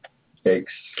those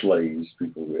ex-slaves,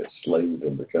 people who had slaved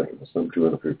in the country for some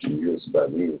 250 years by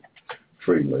me,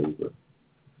 free labor,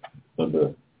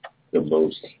 under the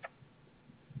most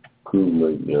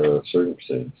grueling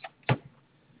circumstances.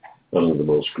 Under the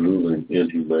most grueling,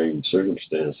 inhumane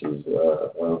circumstances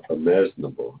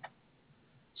imaginable.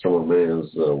 Some of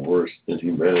man's worst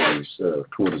inhumanities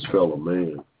toward his fellow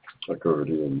man occurred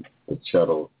in the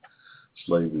chattel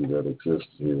slavery that exists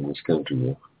here in this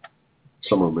country.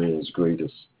 Some of man's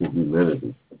greatest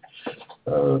inhumanity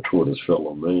toward his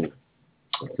fellow man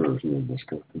occurred here in this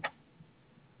country.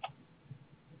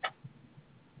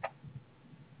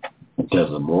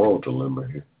 There's a moral dilemma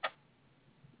here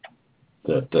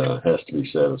that has to be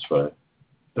satisfied.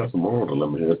 There's a moral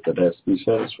dilemma here that has to be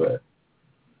satisfied.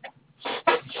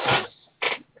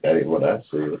 That ain't what I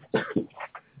said.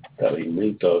 That ain't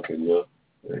me talking, yo.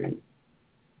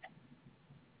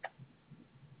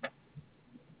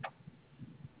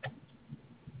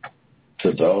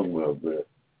 The dogma of the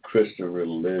Christian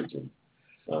religion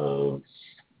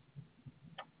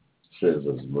says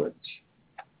as much.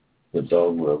 The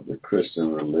dogma of the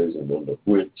Christian religion under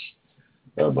which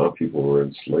my people were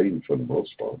enslaved for the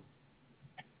most part.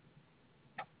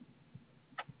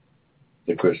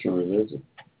 The Christian religion,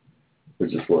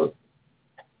 which is the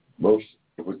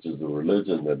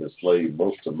religion that enslaved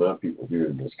most of my people here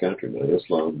in this country. Now,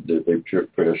 Islam did their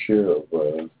fair share of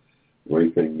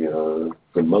raping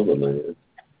the motherland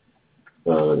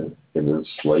and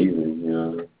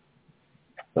enslaving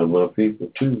my people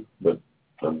too. But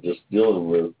I'm just dealing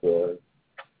with the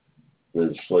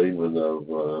enslavement of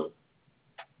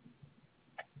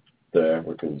the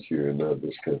Africans here in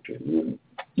this country, the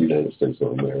United States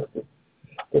of America.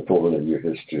 The 400-year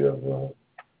history of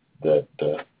that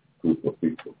group of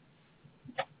people.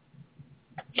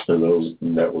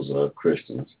 And that was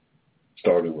Christians,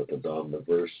 starting with the Dom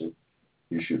Versa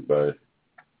issued by Pope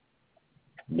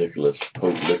Nicholas V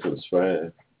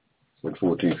in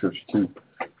 1452.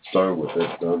 Started with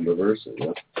that Dom Versa,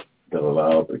 that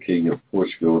allowed the King of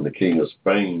Portugal and the King of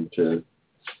Spain to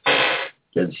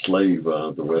enslave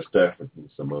the West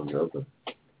Africans, among other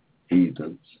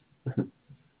heathens.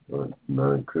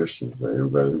 Non-Christians.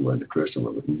 Everybody who wasn't a Christian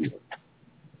was a heathen.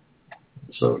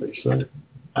 So they say.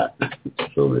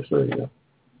 Yeah.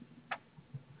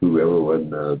 Whoever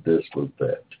wasn't this was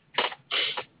that.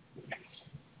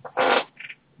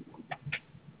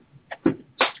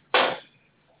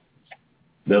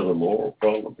 There's a moral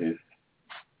problem here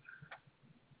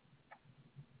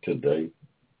today,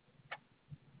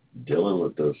 dealing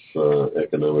with this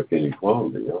economic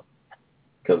inequality,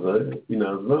 because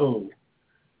no,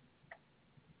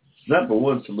 not but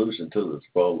one solution to this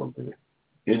problem.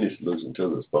 Any solution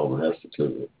to this problem has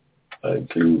to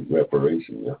include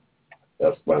reparation.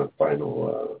 That's my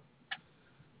final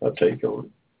take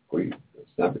on it.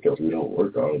 It's not because we don't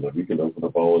work hard enough. We can open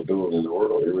up all the doors in the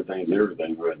world. Everything's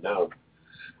everything right now.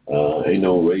 Ain't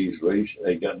no race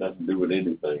ain't got nothing to do with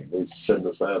anything. They setting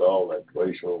aside all that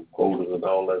racial quotas and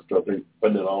all that stuff. They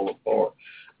putting it all apart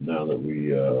now that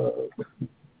we're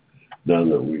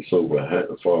so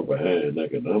far behind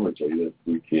economically that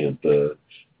we can't.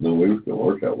 No way we can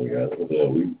work out. We got it.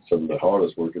 We some of the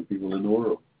hardest working people in the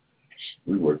world.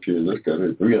 We worked here in this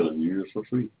country 300 years for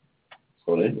free.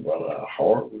 So it ain't about how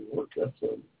hard we work.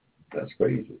 That's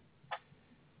crazy.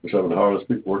 We're some of the hardest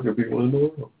working people in the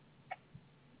world.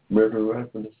 American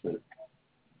right from the cent.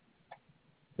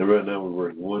 And right now we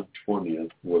work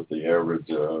 1/20th what the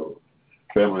average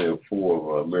family of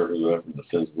four of Americans right from the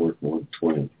cent work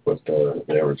 1/20th what the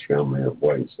average family of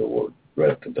whites will work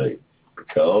right today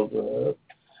because of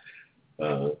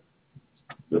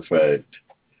the fact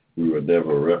we were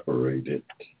never reparated.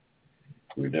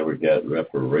 We never got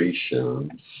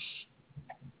reparations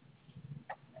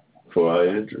for our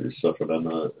injuries suffered in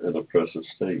an oppressive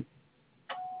state.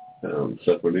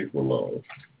 Separate equal laws.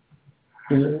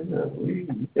 Yeah, we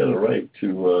got a right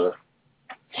to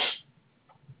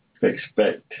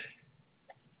expect.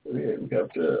 We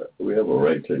have a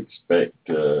right to expect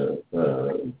the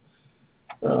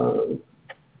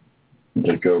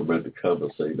government to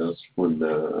compensate us when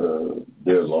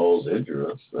their laws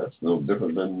injure us. That's no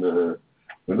different than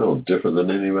we're no different than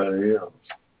anybody else,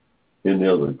 any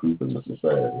other group in the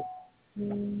society.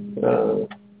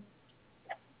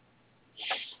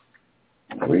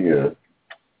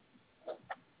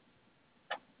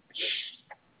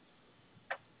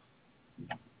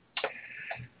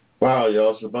 Wow,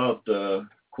 y'all, it's about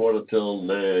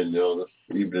 9:15, y'all. This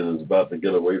evening is about to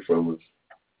get away from us.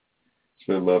 It's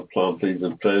been my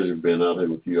pleasing pleasure being out here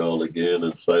with you all again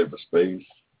in cyberspace.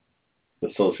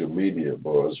 The social media,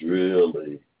 boy, is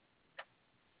really,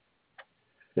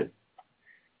 it's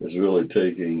really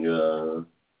taking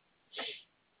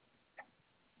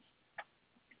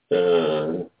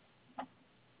the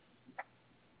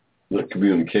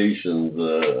communications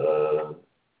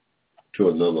to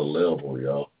another level,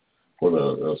 y'all. When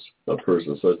a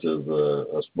person such as a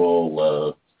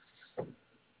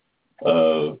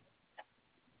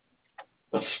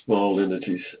small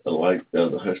entity like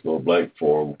the Hushmo Black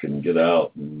Forum can get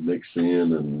out and mix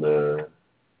and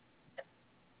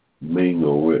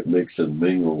mingle with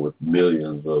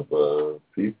millions of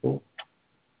people,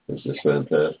 it's just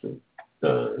fantastic.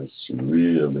 It's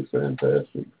really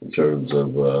fantastic in terms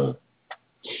of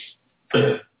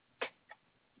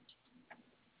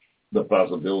the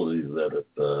possibilities that it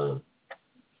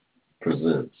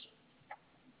presents.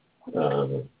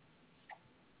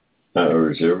 I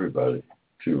urge everybody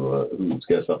to who's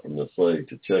got something to say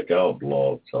to check out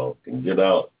Blog Talk and get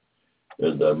out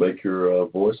and make your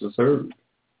voices heard.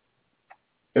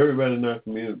 Everybody in our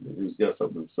community who's got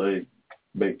something to say,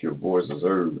 make your voices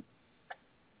heard.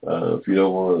 If you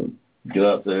don't want to get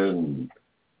out there and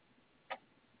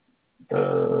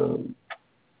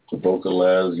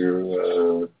vocalize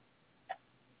your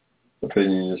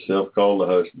opinion yourself, call the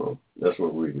Hushmo. That's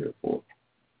what we're here for.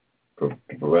 To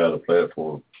provide a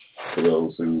platform for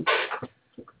those who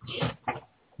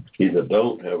either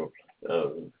don't have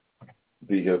a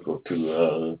vehicle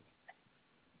to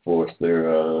voice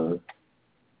their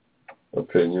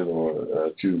opinion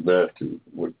or choose not to,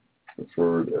 would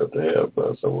prefer to have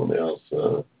someone else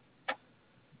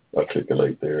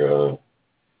articulate their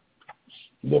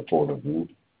point of view.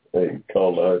 Hey,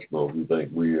 call the Hushmo if you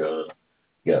think we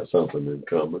got something in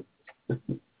common. If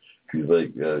you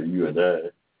think you and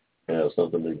I have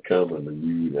something in common and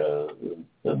you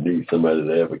need somebody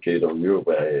to advocate on your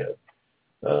behalf,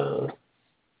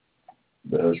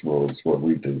 the Hushmo is what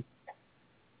we do.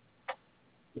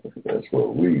 That's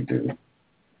what we do.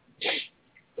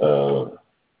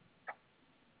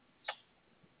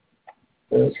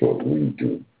 That's what we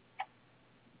do.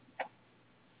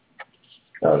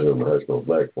 Out here on the Hushmo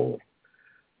Black Forum.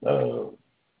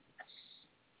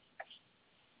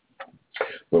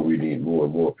 But we need more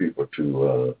and more people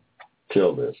to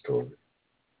tell their story.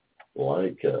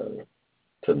 Like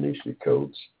Tanisha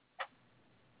Coates.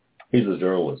 He's a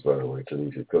journalist, by the way,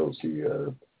 Tanisha Coates. He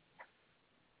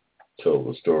told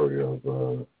the story of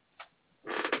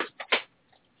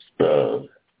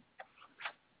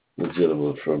the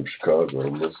gentleman from Chicago,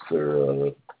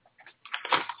 Mr.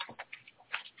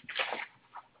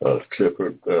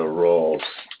 Clifford Ross,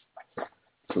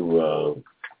 who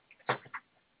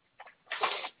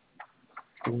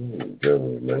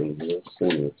General name. Let's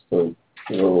see. So,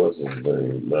 what was his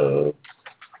name?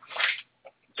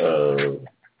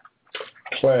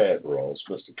 Clyde Ross,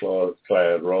 Mr.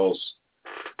 Clyde Ross.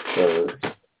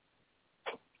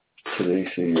 Today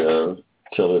she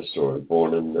tell his story.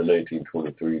 Born in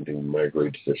 1923, he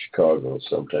migrated to Chicago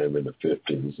sometime in the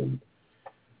 50s and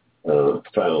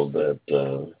found that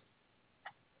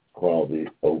while the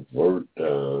overt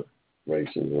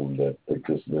racism that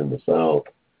existed in the South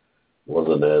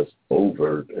wasn't as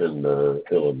overt in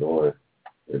Illinois,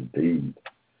 indeed,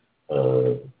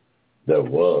 there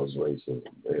was racism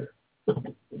there,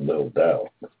 no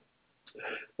doubt.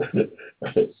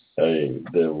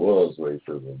 There was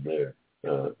racism there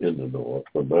in the North.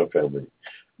 When my family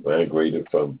migrated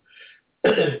from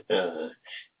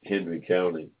Henry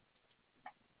County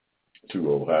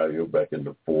to Ohio back in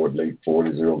the late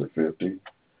 40s, early 50s,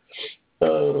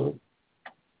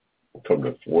 from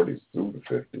the 40s through the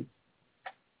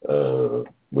 50s,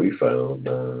 we found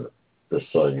the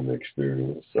same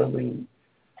experience. I mean,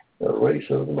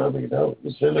 racism, that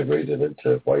was integrated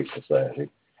into white society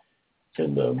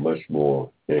in a much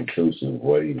more inclusive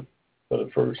way for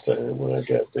the first time when I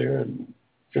got there in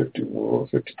 51,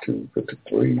 52,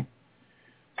 53.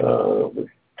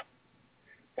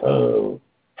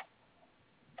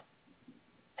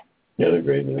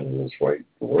 Integrated in this white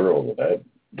world that I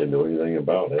didn't know anything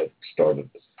about. I started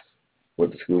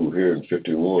with the school here in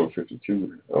 51,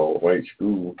 52, all white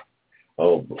school,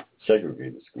 all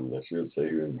segregated school, I should say,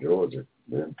 here in Georgia.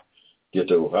 Then get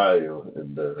to Ohio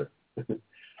and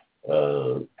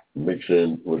mix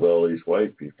in with all these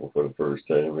white people for the first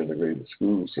time, integrated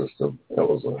school system. That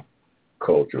was a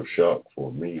cultural shock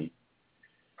for me.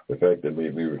 The fact that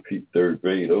made me repeat third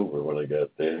grade over when I got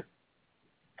there.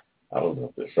 I don't know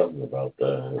if there's something about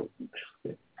the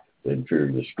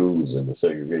inferior schools in the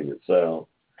segregated South.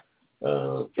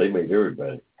 They made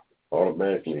everybody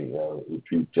automatically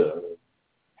repeat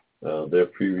their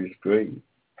previous grade.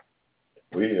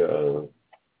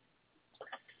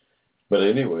 But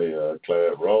anyway,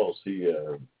 Clyde Ross, he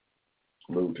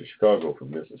moved to Chicago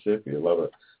from Mississippi. A lot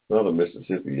of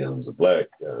Mississippians are black.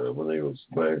 When they was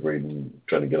migrating,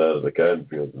 trying to get out of the cotton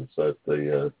fields and such,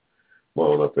 they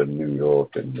wound up in New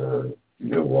York and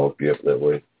Milwaukee up that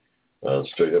way,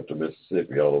 straight up to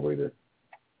Mississippi, all the way to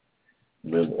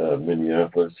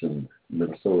Minneapolis and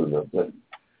Minnesota and up that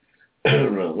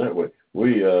around that way.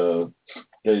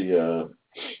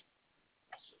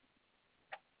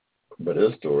 But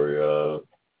his story,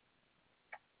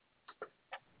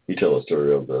 he tells a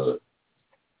story of the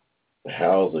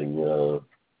housing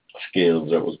scams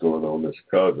that was going on in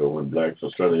Chicago when blacks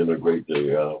was trying to integrate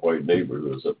the white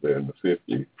neighborhoods up there in the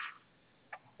 50s.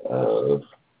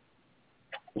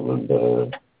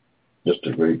 And just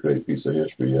a great piece of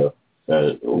history.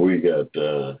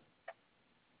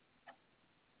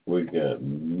 We got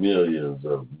millions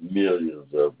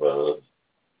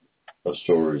of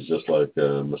stories just like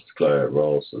Mr. Clyde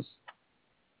Ross's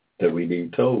that we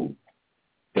need told.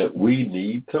 We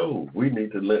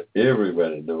need to let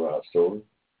everybody know our story,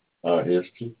 our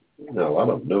history. No, I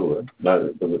don't know it.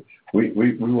 We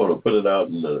want to put it out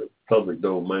in the public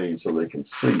domain so they can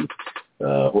see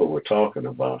what we're talking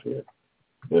about here.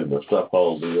 And stop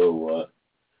all the old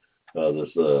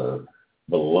this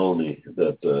baloney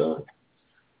that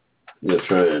they're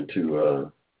trying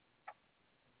to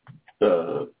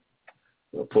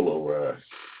pull over our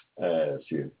eyes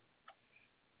here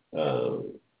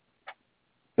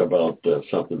about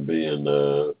something being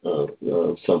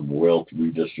some wealth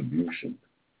redistribution.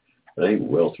 It ain't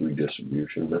wealth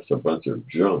redistribution. That's a bunch of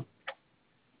junk.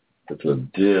 It's a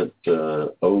debt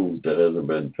owed that hasn't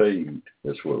been paid.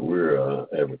 That's what we're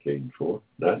advocating for.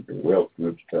 Not wealth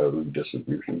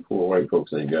redistribution. Poor white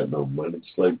folks ain't got no money.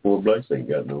 Just like poor blacks ain't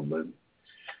got no money.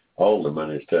 All the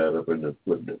money's tied up in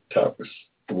with the top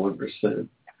 1%.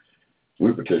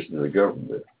 We're petitioning the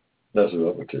government. That's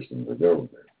what I'm petitioning the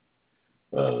government.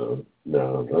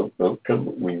 No, don't come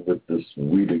with me with this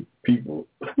we the people.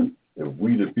 If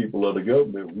we the people of the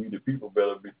government, we the people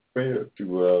better be prepared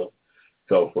to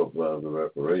cough up the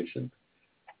reparation.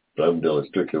 But I'm dealing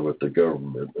strictly with the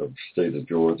government of the state of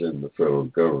Georgia and the federal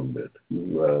government,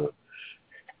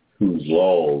 whose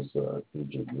laws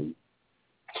injured me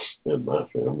and my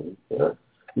family.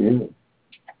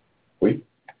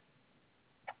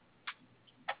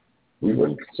 We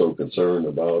weren't so concerned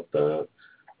about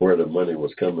where the money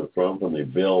was coming from when they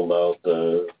bailed out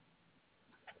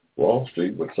Wall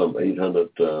Street with some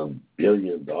 $800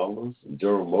 billion, and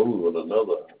General Motors with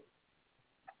another,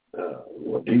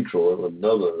 Detroit with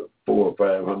another $400 or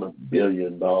 $500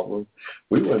 billion.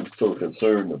 We weren't so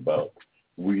concerned about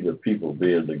we the people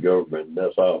being the government, and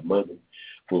that's our money.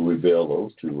 when we bail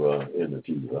those two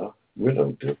entities out, we're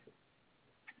no different.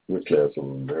 We're class of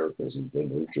Americans who've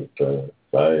been injured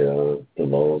by the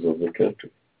laws of the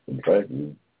country. In fact,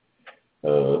 we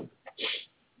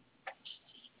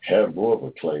have more of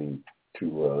a claim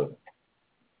to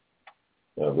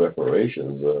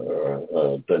reparations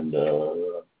than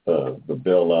the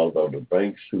bailout of the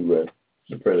banks who had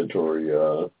the predatory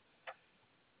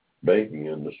banking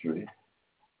industry.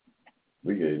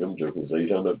 We gave them jokers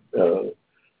 $800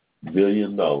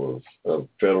 billion of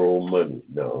federal money.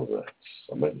 Now,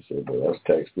 somebody said, well, that's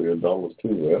taxpayer dollars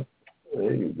too. Well,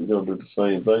 hey, we're going to do the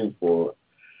same thing for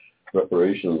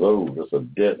reparations owed. It's a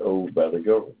debt owed by the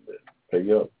government.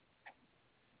 Pay up.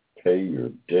 Pay your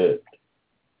debt.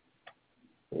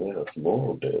 Yeah, it's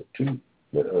moral debt too.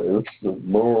 It's the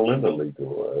moral and the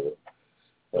legal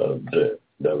debt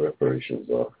that reparations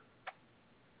are.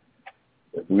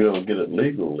 If we don't get it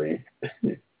legally,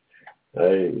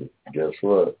 hey, guess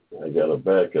what? I got a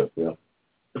backup, yeah.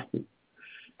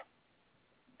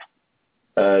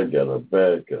 I got a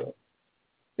backup.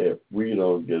 If we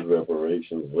don't get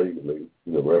reparations legally,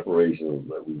 the reparations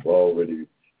that we've already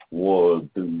won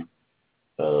through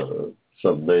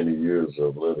some 90 years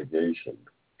of litigation,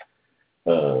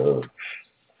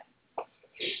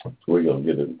 we're going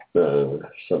to get it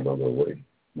some other way.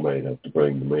 Might have to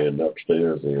bring the man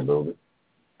upstairs in on it.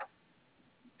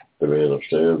 The man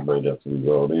upstairs might have to be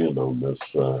brought in on this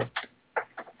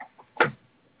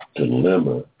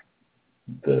dilemma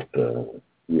that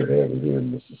we're having here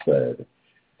in the society.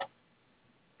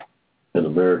 An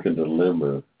American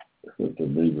dilemma with the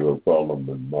Negro problem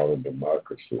in modern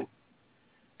democracy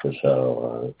is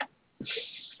how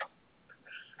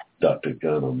Dr.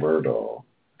 Gunnar Myrdal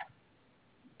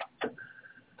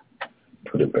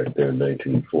put it back there in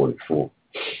 1944.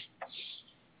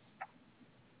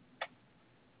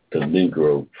 The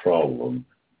Negro problem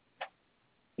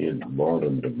in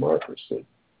modern democracy.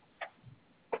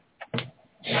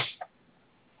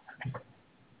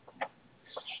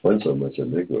 Wasn't so much a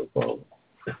Negro problem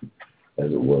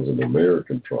as it was an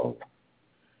American problem.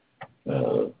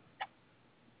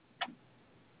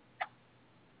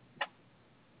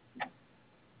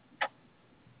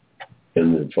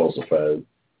 And then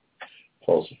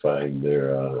falsifying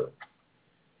their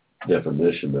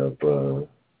definition of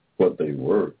what they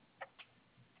were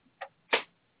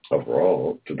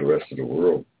abroad to the rest of the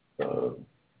world,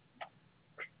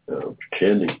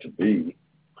 pretending to be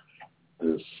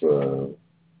this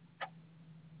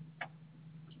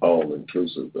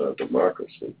all-inclusive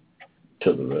democracy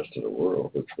to the rest of the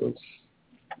world, which was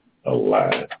a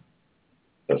lie.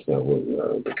 That's not what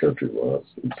the country was.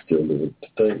 It still isn't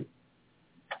today.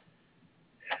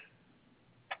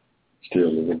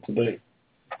 Still living today.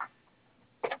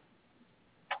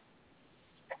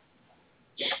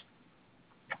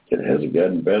 And has it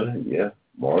gotten better? Yeah,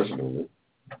 marginally.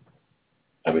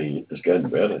 I mean, it's gotten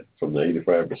better from the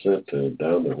 85% to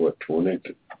down to, 20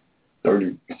 to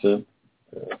 30%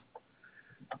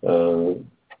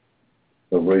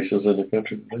 of races in the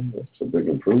country today. That's a big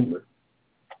improvement.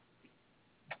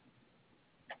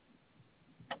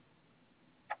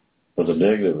 But the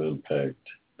negative impact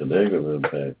today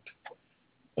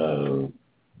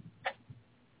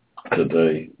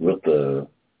with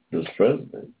this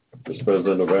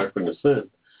president of African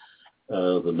descent,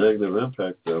 the negative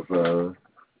impact of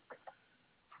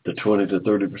the 20 to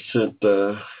 30%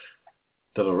 that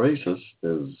are racist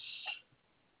is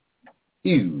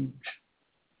huge.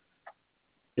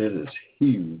 It is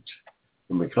huge.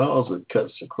 And because it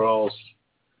cuts across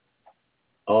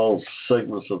all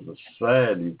segments of the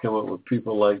society, you come up with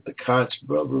people like the Koch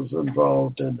brothers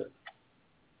involved in it,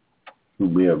 who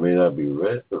may or may not be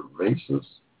racist,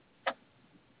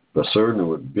 but certainly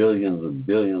with billions and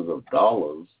billions of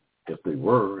dollars, if they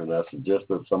were, and I suggest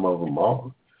that some of them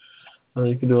are,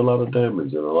 you can do a lot of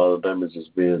damage, and a lot of damage is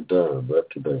being done right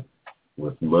today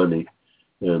with money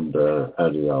and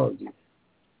ideology.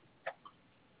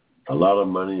 A lot of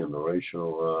money and the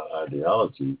racial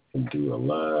ideology can do a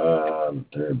lot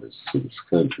of damage to this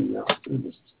country now,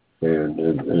 and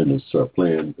it's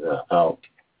playing out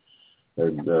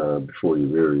and before your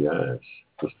very eyes.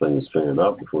 This thing is playing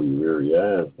out before your very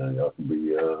eyes. Now, y'all can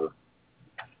be,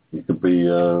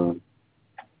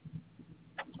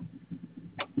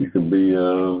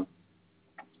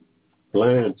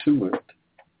 blind to it,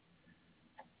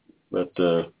 but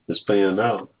it's playing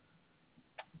out.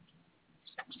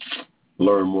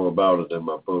 Learn more about it in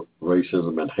my book,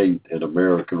 Racism and Hate in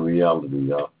American Reality,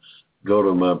 y'all. Go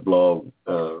to my blog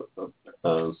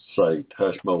site,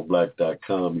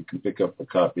 hushmoblack.com. You can pick up a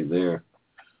copy there.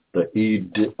 The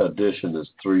e-edition is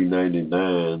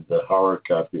 $3.99. The hard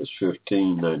copy is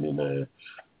 $15.99.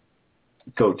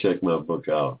 go check my book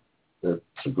out.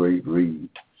 It's a great read.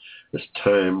 It's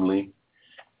timely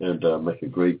and make a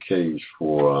great case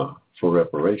for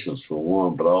reparations for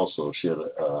one, but also she had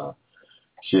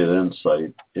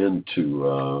insight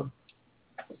into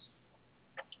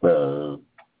the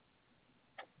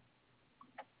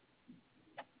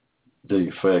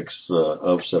effects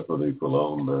of separate equal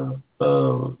on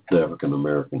the African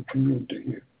American community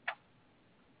here.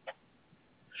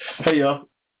 Hey, y'all.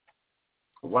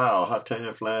 Wow, how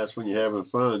time flies when you're having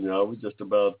fun, y'all. We're just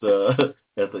about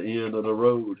at the end of the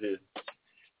road here.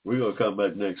 We're going to come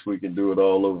back next week and do it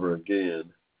all over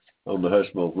again on the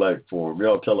Hushmo Black Forum.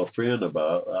 Y'all tell a friend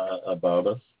about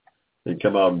us and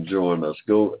come out and join us.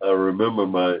 Go. Remember,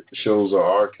 my shows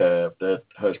are archived at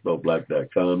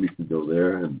hushmoblack.com. You can go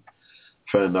there and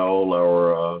find all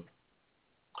our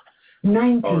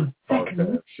 90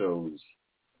 seconds shows.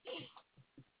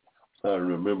 I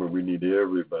remember we need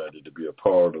everybody to be a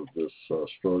part of this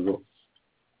struggle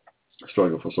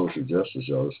for social justice,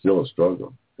 y'all. It's still a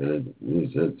struggle, and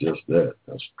it's just that,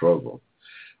 a struggle.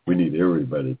 We need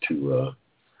everybody to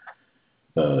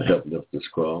help lift this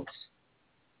cross.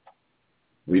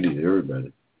 We need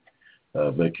everybody.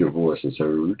 Make your voices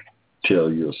heard.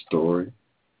 Tell your story.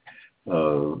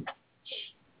 Let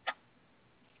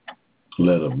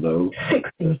them know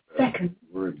 60 seconds.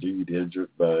 We're indeed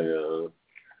injured by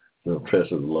the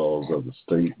oppressive laws of the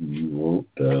state, and you want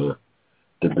to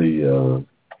be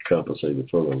compensated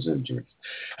for those injuries.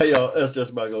 Hey, y'all, that's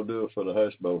just about going to do it for the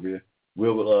Hushmo here.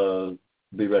 We'll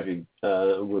be back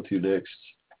with you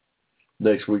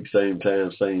next week, same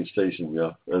time, same station,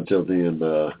 y'all. Until then,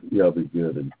 y'all be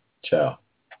good, and ciao.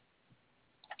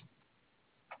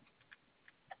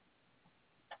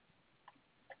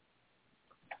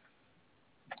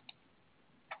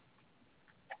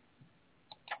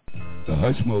 The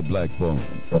Hushmo Black Forum,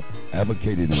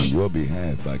 advocated on your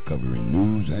behalf by covering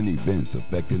news and events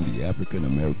affecting the African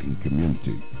American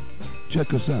community.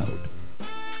 Check us out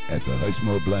at the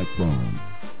Hushmo Black Forum,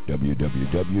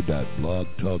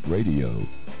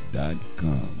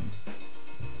 www.blogtalkradio.com.